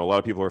 you know, a lot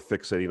of people are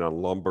fixating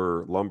on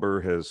lumber. Lumber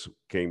has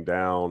came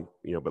down,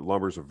 you know, but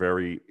lumber is a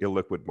very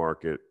illiquid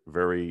market,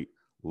 very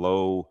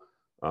low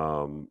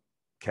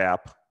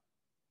cap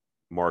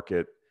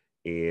market.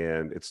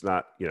 And it's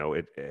not, you know,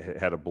 it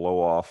had a blow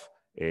off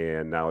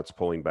and now it's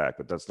pulling back,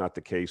 but that's not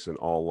the case in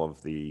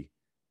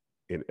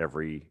in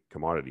every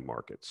commodity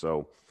market.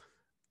 So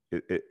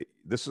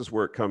this is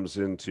where it comes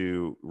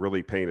into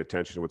really paying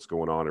attention to what's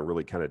going on and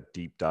really kind of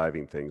deep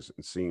diving things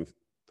and seeing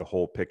the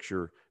whole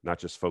picture, not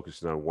just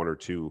focusing on one or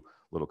two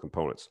little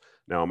components.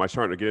 Now, am I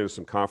starting to get into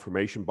some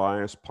confirmation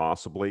bias?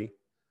 Possibly.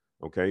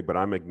 Okay. But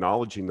I'm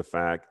acknowledging the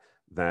fact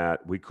that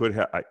we could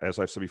have, as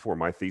I've said before,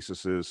 my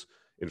thesis is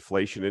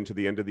inflation into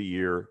the end of the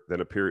year,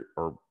 then a period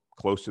or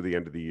close to the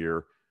end of the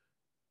year,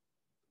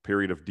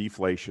 period of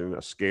deflation,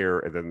 a scare,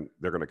 and then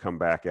they're going to come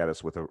back at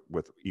us with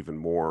even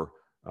more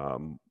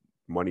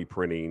money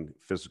printing,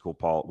 physical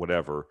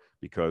whatever,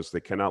 because they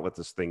cannot let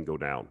this thing go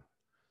down.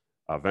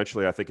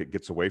 Eventually, I think it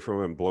gets away from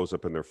them and blows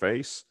up in their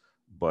face,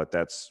 but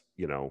that's,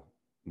 you know,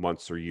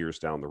 months or years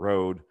down the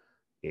road,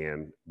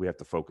 and we have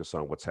to focus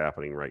on what's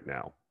happening right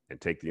now and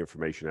take the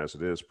information as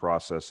it is,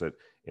 process it,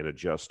 and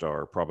adjust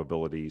our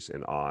probabilities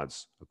and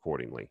odds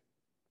accordingly.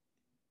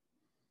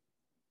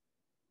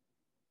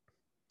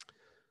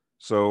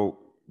 So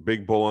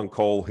big bull on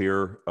coal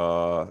here.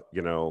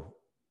 You know,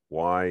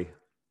 why?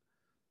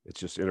 It's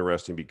just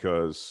interesting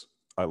because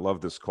I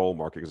love this coal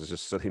market because it's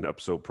just setting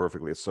up so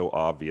perfectly. It's so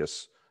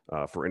obvious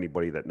for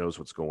anybody that knows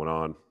what's going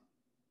on.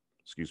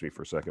 Excuse me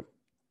for a second.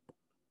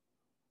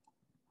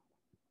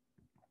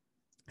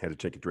 Had to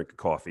take a drink of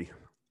coffee.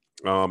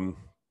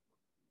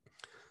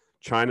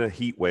 China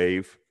heat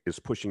wave is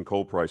pushing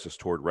coal prices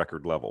toward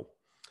record level.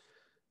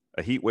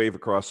 A heat wave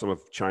across some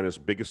of China's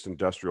biggest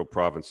industrial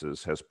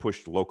provinces has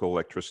pushed local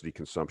electricity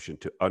consumption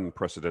to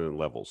unprecedented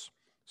levels,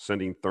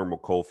 sending thermal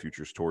coal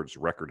futures towards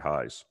record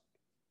highs.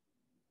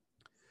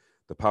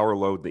 The power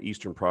load in the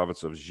eastern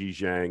province of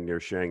Zhejiang near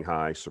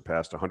Shanghai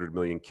surpassed 100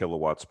 million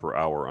kilowatts per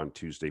hour on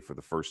Tuesday for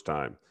the first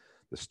time,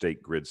 the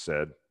state grid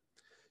said.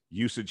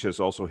 Usage has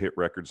also hit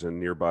records in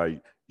nearby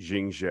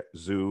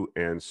Jingzhou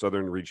and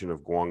southern region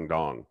of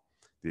Guangdong.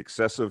 The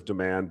excessive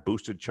demand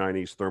boosted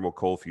Chinese thermal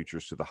coal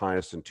futures to the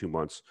highest in 2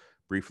 months,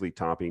 briefly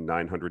topping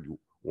 900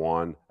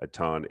 yuan a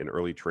ton in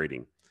early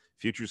trading.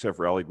 Futures have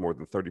rallied more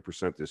than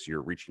 30% this year,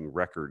 reaching a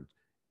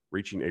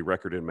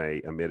record in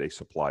May amid a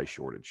supply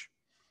shortage.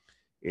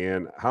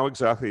 And how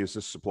exactly is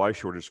this supply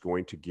shortage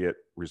going to get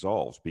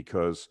resolved?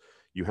 Because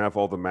you have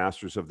all the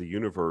masters of the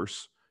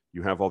universe,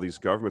 you have all these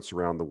governments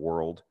around the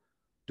world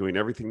doing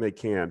everything they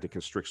can to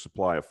constrict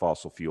supply of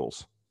fossil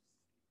fuels.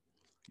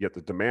 Yet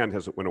the demand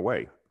hasn't went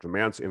away.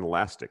 Demand's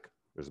inelastic.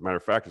 As a matter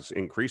of fact, it's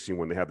increasing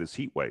when they have this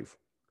heat wave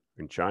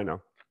in China.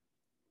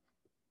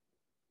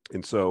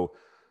 And so,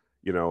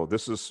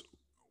 this is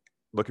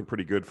looking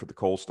pretty good for the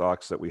coal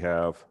stocks that we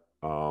have.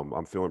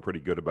 I'm feeling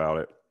pretty good about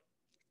it.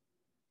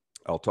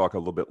 I'll talk a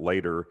little bit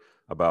later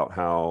about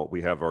how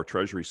we have our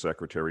Treasury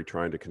Secretary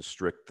trying to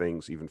constrict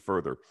things even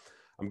further.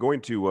 I'm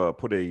going to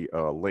put a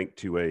link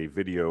to a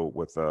video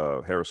with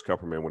Harris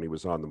Kupperman when he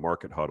was on the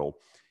Market Huddle,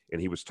 and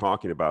he was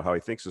talking about how he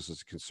thinks this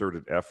is a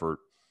concerted effort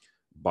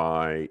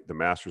by the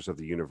masters of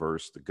the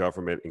universe, the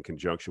government, in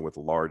conjunction with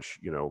large,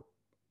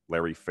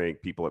 Larry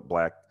Fink, people at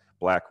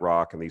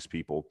BlackRock, and these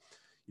people.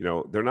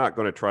 They're not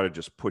going to try to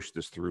just push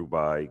this through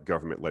by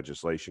government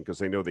legislation because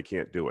they know they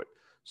can't do it.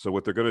 So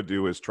what they're going to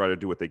do is try to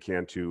do what they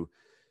can to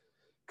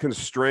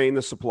constrain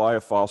the supply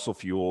of fossil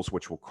fuels,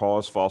 which will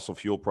cause fossil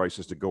fuel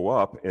prices to go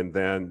up, and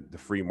then the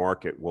free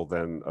market will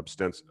then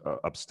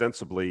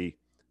ostensibly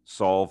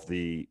solve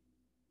the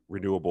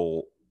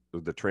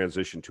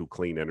transition to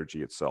clean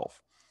energy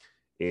itself.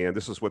 And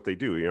this is what they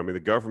do. The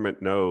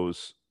government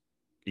knows,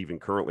 even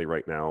currently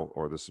right now,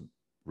 or this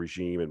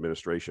regime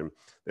administration,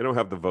 they don't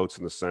have the votes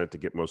in the Senate to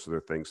get most of their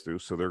things through.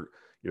 So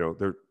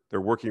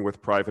they're working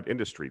with private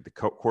industry. The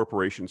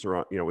corporations are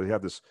on, we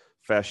have this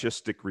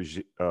fascistic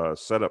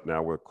setup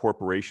now where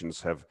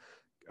corporations have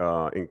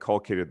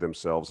inculcated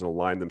themselves and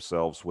aligned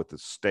themselves with the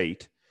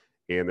state,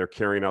 and they're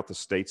carrying out the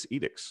state's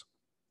edicts.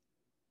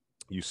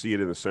 You see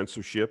it in the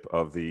censorship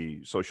of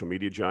the social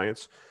media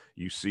giants.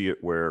 You see it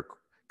where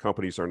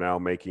companies are now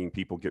making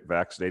people get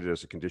vaccinated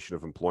as a condition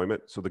of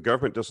employment. So the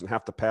government doesn't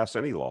have to pass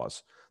any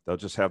laws. They'll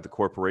just have the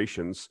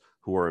corporations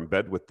who are in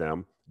bed with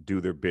them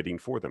do their bidding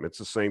for them. It's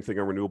the same thing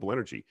on renewable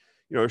energy.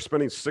 They're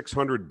spending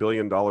 $600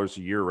 billion a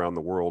year around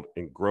the world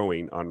and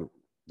growing on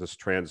this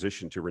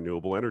transition to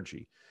renewable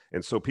energy.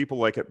 And so people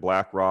like at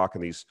BlackRock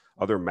and these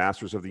other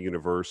masters of the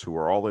universe who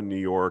are all in New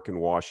York and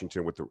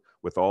Washington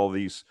with all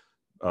these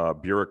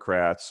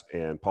bureaucrats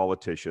and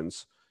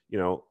politicians,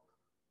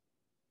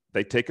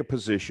 they take a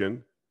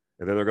position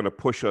and then they're going to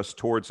push us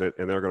towards it,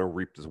 and they're going to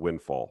reap this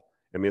windfall.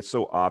 It's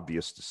so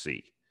obvious to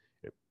see.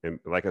 And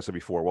like I said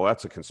before, well,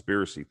 that's a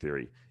conspiracy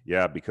theory.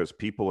 Yeah, because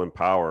people in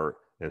power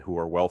and who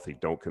are wealthy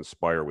don't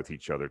conspire with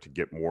each other to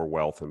get more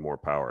wealth and more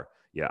power.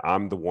 Yeah,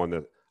 I'm the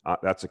one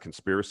that's a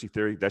conspiracy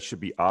theory. That should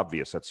be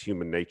obvious. That's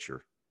human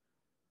nature.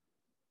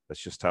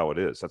 That's just how it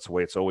is. That's the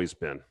way it's always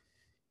been.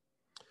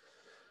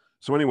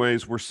 So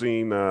anyways, we're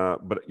seeing,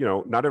 but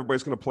not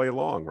everybody's going to play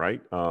along,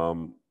 right?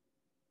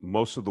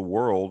 Most of the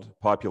world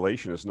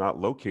population is not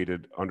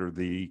located under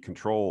the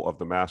control of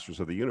the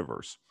masters of the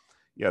universe.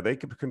 Yeah, they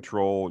could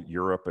control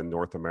Europe and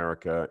North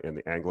America and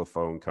the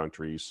Anglophone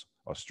countries,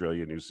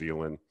 Australia, New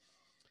Zealand,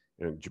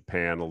 and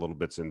Japan a little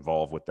bit's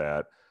involved with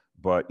that.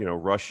 But,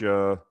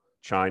 Russia,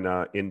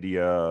 China,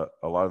 India,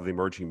 a lot of the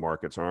emerging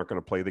markets aren't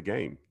going to play the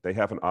game. They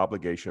have an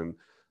obligation.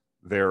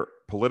 Their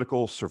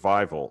political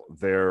survival,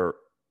 their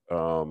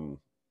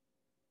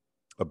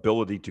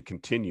ability to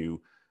continue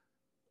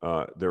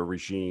their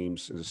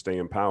regimes and to stay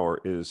in power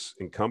is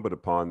incumbent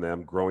upon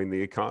them growing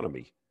the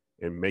economy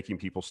and making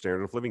people's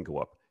standard of living go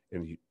up.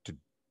 And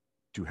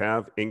to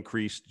have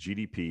increased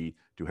GDP,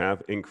 to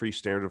have increased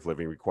standard of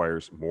living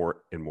requires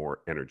more and more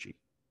energy.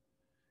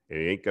 And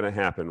it ain't going to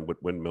happen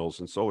with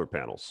windmills and solar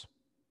panels.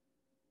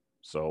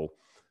 So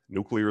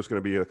nuclear is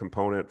going to be a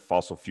component.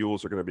 Fossil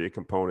fuels are going to be a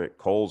component.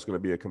 Coal is going to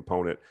be a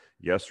component.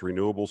 Yes,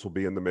 renewables will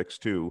be in the mix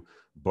too.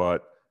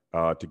 But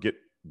to get,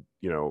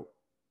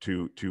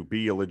 to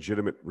be a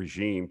legitimate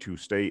regime, to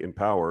stay in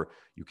power,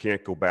 you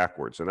can't go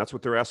backwards. And that's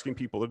what they're asking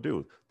people to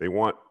do. They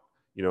want,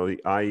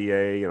 the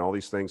IEA and all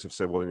these things have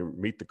said, well, to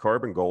meet the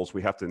carbon goals,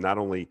 we have to not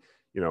only,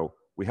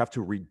 we have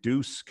to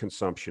reduce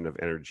consumption of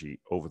energy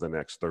over the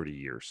next 30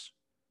 years,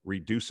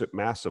 reduce it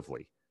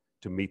massively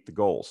to meet the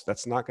goals.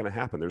 That's not going to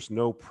happen. There's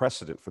no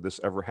precedent for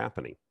this ever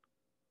happening.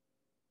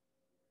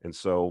 And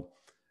so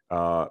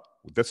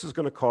this is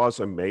going to cause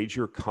a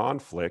major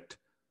conflict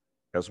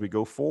as we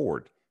go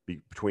forward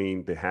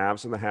between the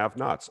haves and the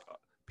have-nots.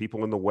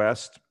 People in the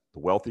West, the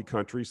wealthy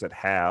countries that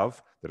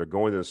are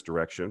going in this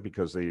direction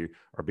because they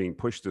are being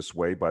pushed this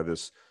way by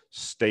this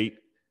state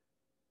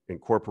and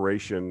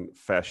corporation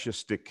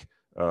fascistic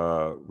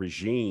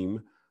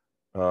regime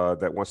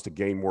that wants to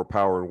gain more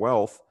power and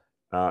wealth,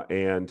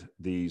 and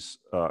these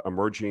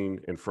emerging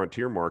and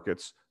frontier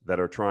markets that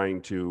are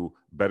trying to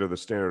better the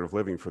standard of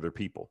living for their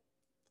people.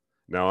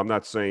 Now, I'm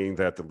not saying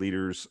that the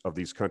leaders of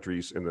these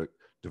countries in the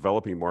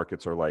developing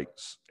markets are like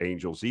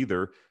angels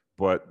either,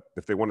 but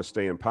if they want to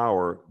stay in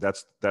power,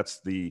 that's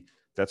the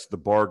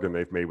bargain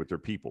they've made with their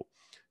people.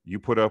 You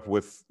put up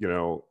with,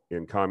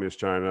 in communist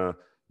China,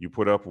 you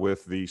put up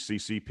with the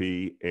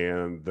CCP,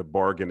 and the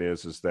bargain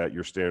is that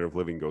your standard of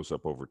living goes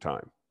up over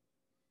time.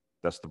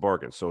 That's the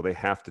bargain. So they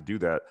have to do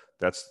that.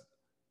 That's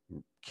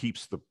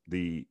keeps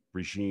the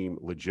regime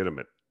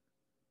legitimate.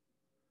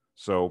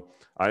 So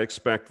I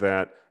expect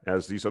that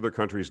as these other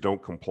countries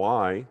don't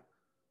comply,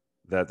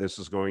 that this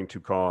is going to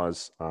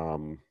cause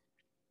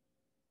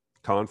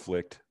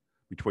conflict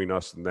between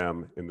us and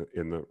them in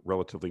the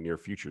relatively near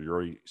future. You're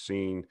already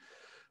seeing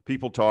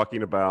people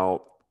talking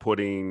about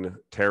putting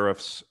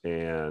tariffs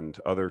and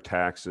other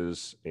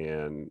taxes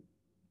and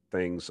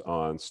things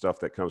on stuff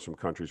that comes from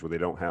countries where they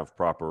don't have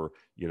proper,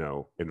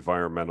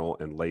 environmental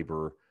and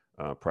labor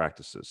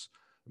practices.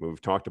 I mean,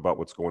 we've talked about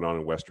what's going on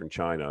in Western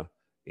China,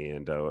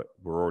 and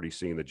we're already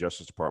seeing the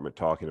Justice Department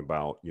talking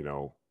about,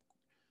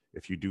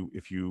 if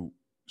you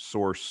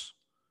source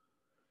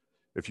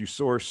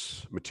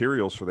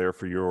materials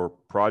for your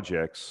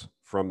projects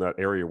from that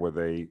area where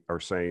they are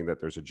saying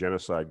that there's a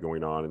genocide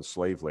going on in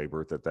slave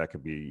labor, that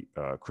could be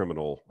a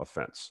criminal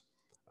offense.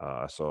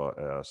 I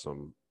saw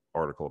some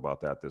article about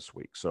that this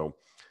week. So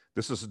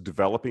this is a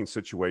developing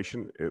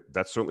situation.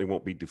 That certainly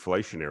won't be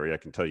deflationary, I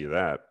can tell you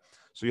that.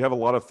 So you have a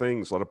lot of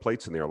things, a lot of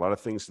plates in there, a lot of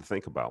things to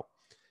think about.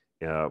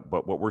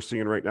 But what we're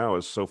seeing right now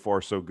is so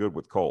far so good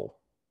with coal.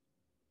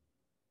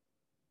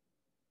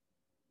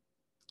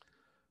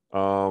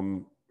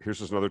 Here's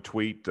just another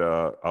tweet.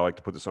 I like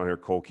to put this on here.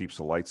 Coal keeps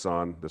the lights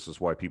on. This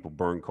is why people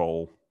burn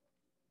coal.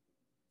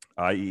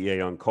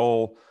 IEA on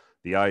coal.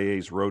 The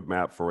IEA's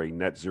roadmap for a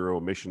net zero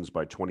emissions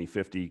by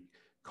 2050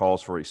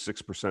 calls for a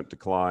 6%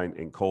 decline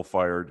in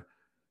coal-fired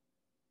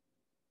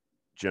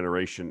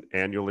generation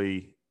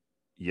annually,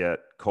 yet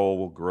coal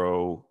will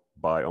grow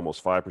by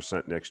almost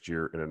 5% next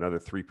year and another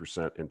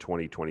 3% in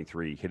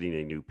 2023, hitting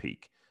a new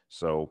peak.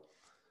 So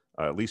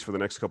at least for the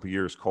next couple of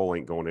years, coal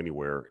ain't going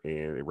anywhere,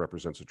 and it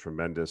represents a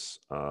tremendous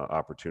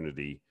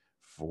opportunity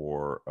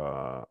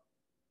for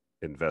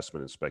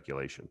investment and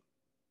speculation.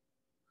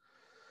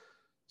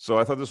 So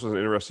I thought this was an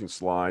interesting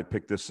slide.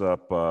 Picked this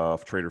up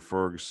off Trader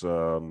Ferg's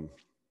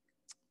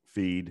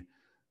feed.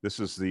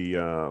 This is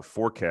the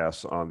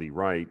forecasts on the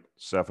right,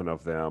 7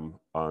 of them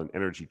on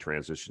energy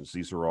transitions.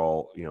 These are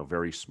all,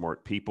 very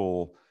smart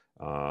people,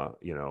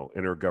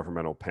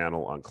 Intergovernmental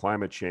Panel on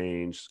Climate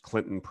Change,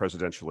 Clinton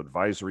Presidential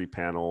Advisory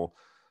Panel,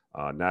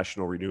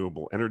 National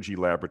Renewable Energy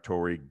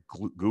Laboratory,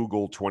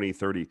 Google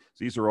 2030.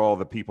 These are all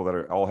the people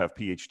that all have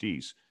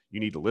PhDs.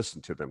 You need to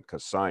listen to them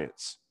because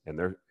science and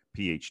their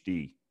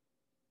PhD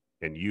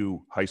and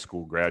you, high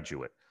school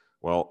graduate.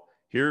 Well,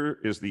 here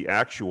is the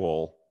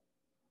actual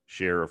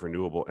share of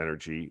renewable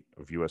energy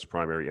of U.S.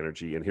 primary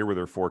energy, and here were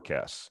their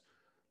forecasts.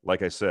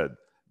 Like I said,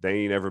 they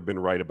ain't ever been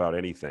right about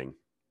anything,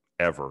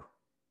 ever.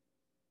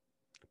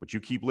 But you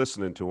keep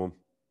listening to them.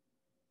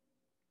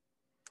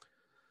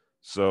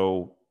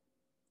 So,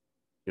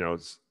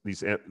 it's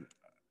these.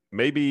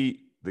 Maybe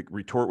the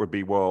retort would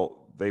be,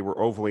 well, they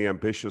were overly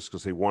ambitious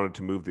because they wanted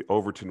to move the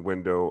Overton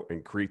window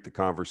and create the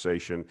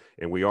conversation,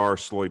 and we are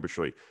slowly but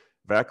surely.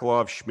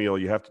 Vaclav Smil,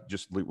 you have to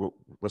just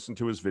listen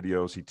to his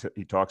videos.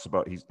 He talks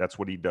about, that's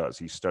what he does.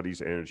 He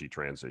studies energy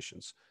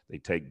transitions. They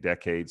take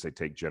decades, they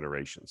take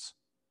generations.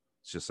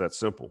 It's just that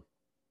simple.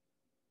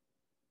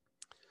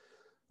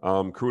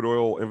 Crude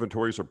oil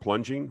inventories are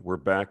plunging. We're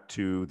back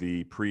to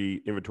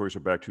inventories are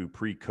back to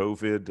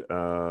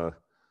pre-COVID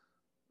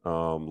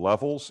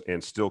levels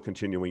and still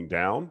continuing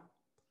down.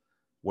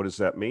 What does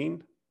that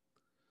mean?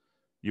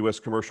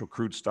 U.S. commercial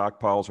crude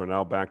stockpiles are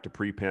now back to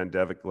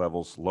pre-pandemic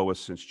levels,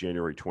 lowest since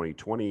January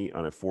 2020.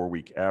 On a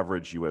 4-week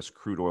average, U.S.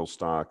 crude oil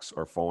stocks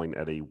are falling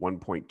at a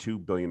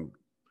 1.2 billion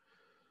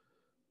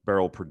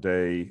barrel per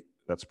day.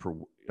 That's per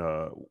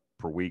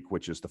week,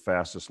 which is the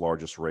fastest,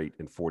 largest rate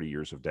in 40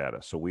 years of data.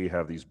 So we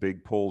have these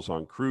big pulls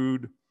on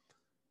crude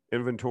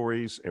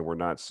inventories, and we're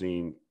not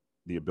seeing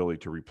the ability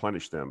to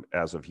replenish them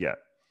as of yet.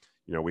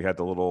 We had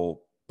the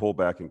little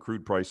pullback in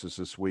crude prices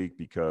this week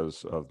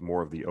because of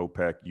more of the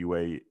OPEC,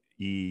 UAE,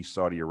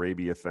 Saudi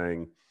Arabia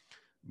thing,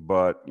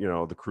 but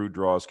the crude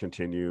draws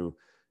continue.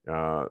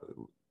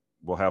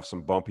 We'll have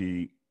some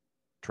bumpy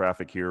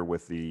traffic here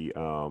with the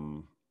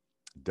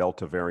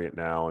Delta variant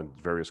now, and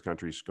various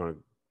countries going to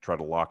try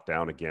to lock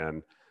down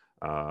again,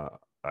 I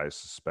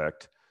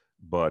suspect.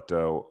 But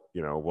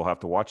we'll have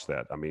to watch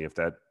that. I mean, if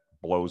that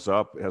blows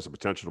up, it has the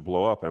potential to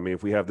blow up. I mean,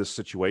 if we have this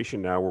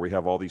situation now where we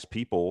have all these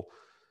people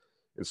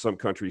in some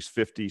countries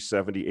 50,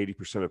 70,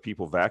 80% of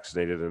people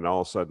vaccinated, and all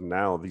of a sudden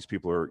now these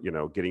people are,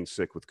 getting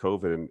sick with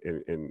COVID,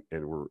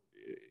 and we're,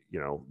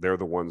 they're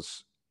the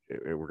ones,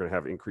 and we're going to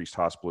have increased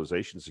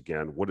hospitalizations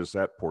again. What does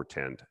that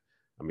portend?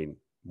 I mean,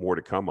 more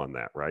to come on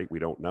that, right? We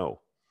don't know.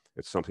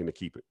 It's something to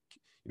keep it,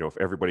 if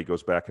everybody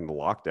goes back into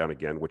lockdown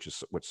again, which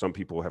is what some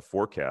people have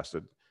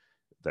forecasted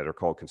that are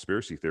called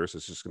conspiracy theorists,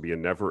 it's just going to be a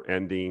never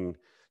ending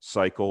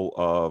cycle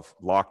of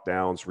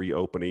lockdowns,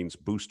 reopenings,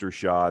 booster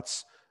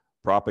shots,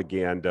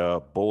 propaganda,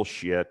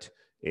 bullshit,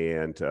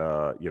 and,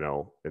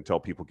 until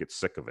people get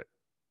sick of it.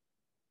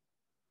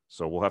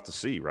 So we'll have to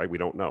see, right? We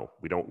don't know.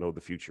 We don't know the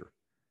future.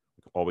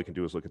 All we can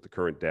do is look at the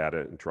current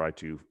data and try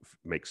to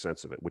make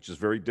sense of it, which is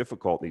very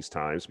difficult in these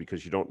times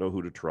because you don't know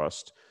who to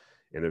trust.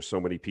 And there's so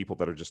many people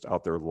that are just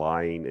out there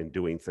lying and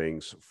doing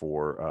things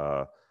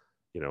for,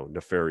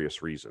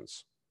 nefarious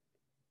reasons.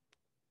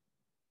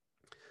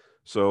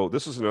 So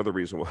this is another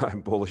reason why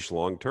I'm bullish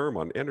long-term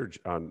on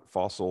energy, on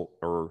fossil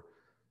or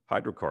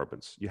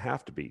hydrocarbons. You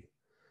have to be.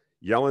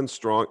 Yellen's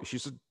strong.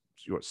 She's a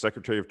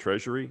Secretary of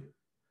Treasury.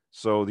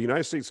 So the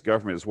United States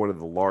government is one of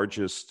the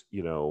largest,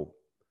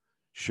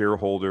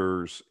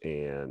 shareholders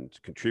and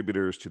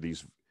contributors to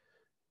these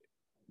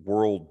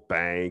World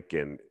Bank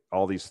and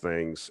all these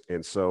things.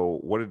 And so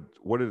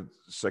what did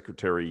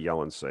Secretary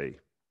Yellen say?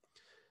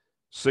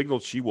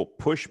 Signaled she will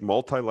push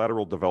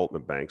multilateral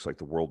development banks like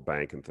the World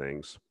Bank and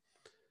things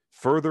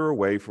further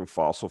away from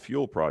fossil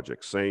fuel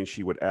projects, saying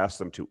she would ask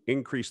them to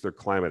increase their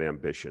climate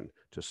ambition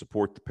to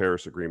support the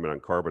Paris Agreement on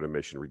carbon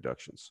emission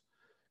reductions.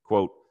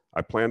 Quote,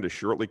 I plan to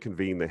shortly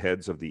convene the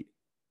heads of the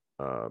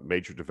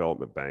major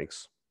development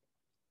banks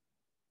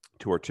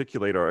to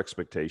articulate our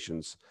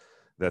expectations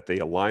that they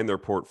align their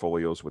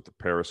portfolios with the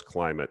Paris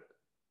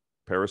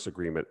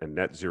Agreement and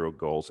net zero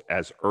goals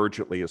as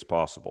urgently as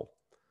possible.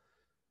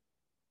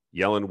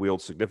 Yellen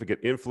wields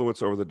significant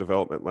influence over the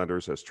development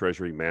lenders as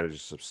Treasury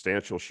manages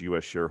substantial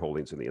U.S.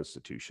 shareholdings in the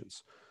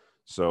institutions.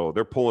 So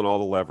they're pulling all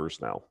the levers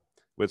now.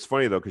 But it's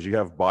funny, though, because you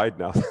have Biden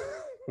now.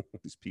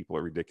 These people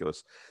are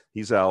ridiculous.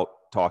 He's out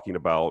talking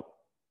about,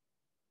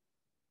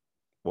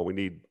 well, we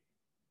need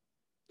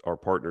our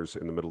partners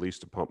in the Middle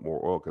East to pump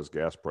more oil because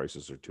gas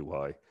prices are too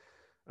high.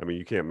 I mean,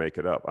 you can't make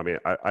it up. I mean,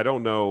 I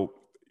don't know,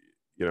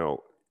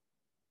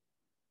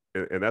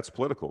 and that's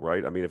political,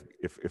 right? I mean,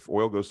 if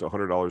oil goes to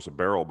 $100 a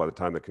barrel by the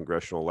time the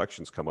congressional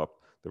elections come up,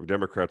 the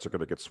Democrats are going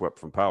to get swept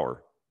from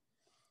power.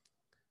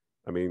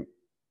 I mean,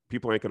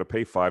 people ain't going to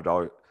pay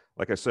 $5.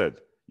 Like I said,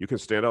 you can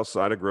stand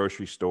outside a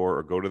grocery store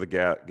or go to the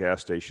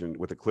gas station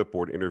with a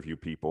clipboard, interview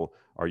people.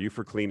 Are you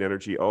for clean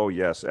energy? Oh,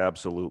 yes,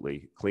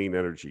 absolutely. Clean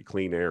energy,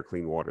 clean air,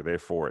 clean water. They're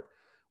for it.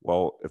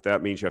 Well, if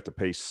that means you have to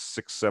pay $6,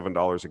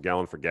 $7 a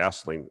gallon for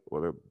gasoline,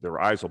 well, their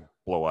eyes will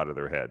blow out of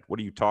their head. What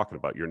are you talking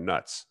about? You're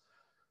nuts.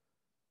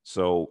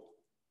 So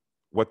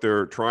what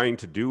they're trying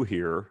to do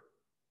here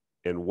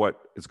and what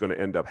is going to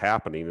end up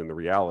happening in the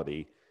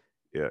reality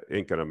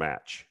ain't going to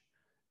match.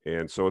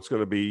 And so it's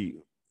going to be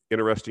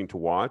interesting to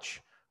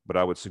watch, but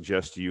I would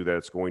suggest to you that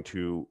it's going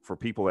to, for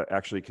people that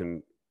actually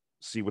can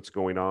see what's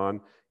going on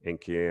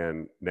and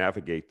can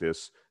navigate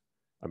this,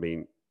 I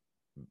mean,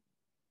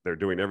 they're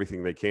doing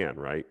everything they can,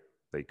 right?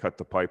 They cut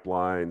the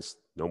pipelines,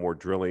 no more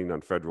drilling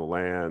on federal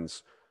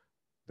lands.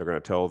 They're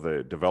going to tell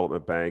the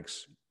development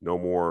banks no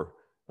more.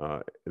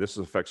 This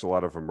affects a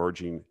lot of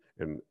emerging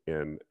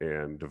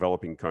and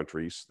developing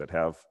countries that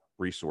have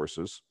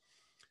resources.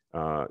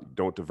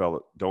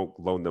 Don't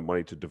loan them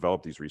money to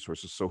develop these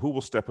resources. So who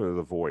will step into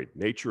the void?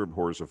 Nature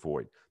abhors a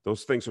void.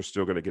 Those things are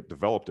still going to get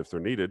developed if they're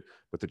needed,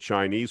 but the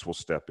Chinese will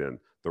step in,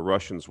 the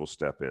Russians will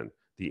step in,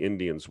 the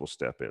Indians will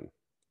step in.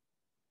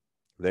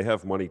 They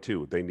have money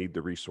too. They need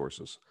the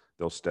resources.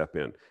 They'll step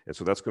in. And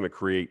so that's going to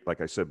create,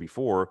 like I said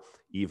before,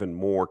 even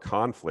more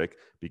conflict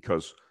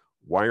because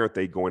why aren't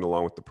they going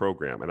along with the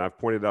program? And I've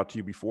pointed out to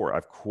you before,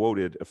 I've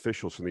quoted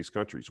officials from these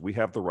countries. We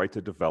have the right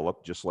to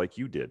develop just like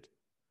you did,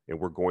 and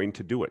we're going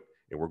to do it.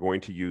 And we're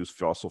going to use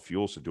fossil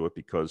fuels to do it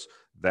because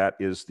that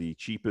is the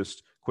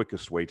cheapest,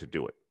 quickest way to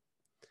do it.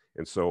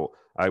 And so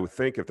I would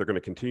think if they're going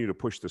to continue to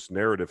push this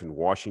narrative in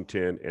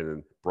Washington and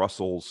in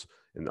Brussels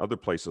and other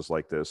places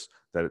like this,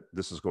 that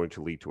this is going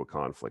to lead to a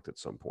conflict at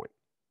some point.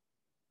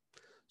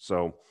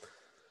 So,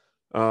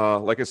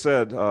 like I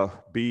said,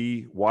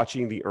 be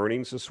watching the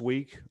earnings this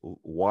week.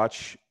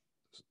 Watch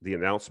the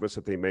announcements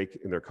that they make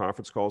in their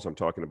conference calls. I'm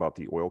talking about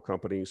the oil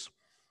companies.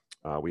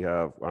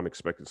 I'm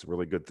expecting some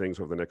really good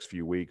things over the next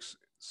few weeks.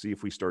 See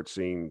if we start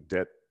seeing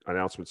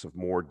announcements of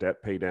more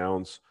debt pay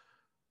downs,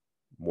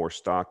 more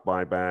stock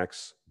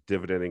buybacks,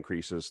 dividend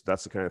increases.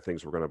 That's the kind of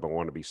things we're going to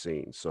want to be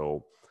seeing.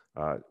 So,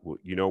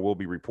 we'll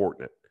be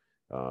reporting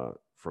it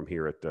from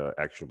here at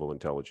Actionable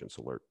Intelligence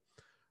Alert.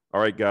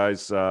 All right,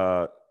 guys,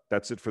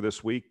 that's it for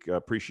this week.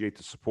 Appreciate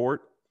the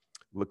support.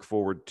 Look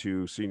forward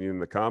to seeing you in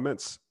the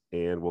comments,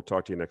 and we'll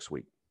talk to you next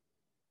week.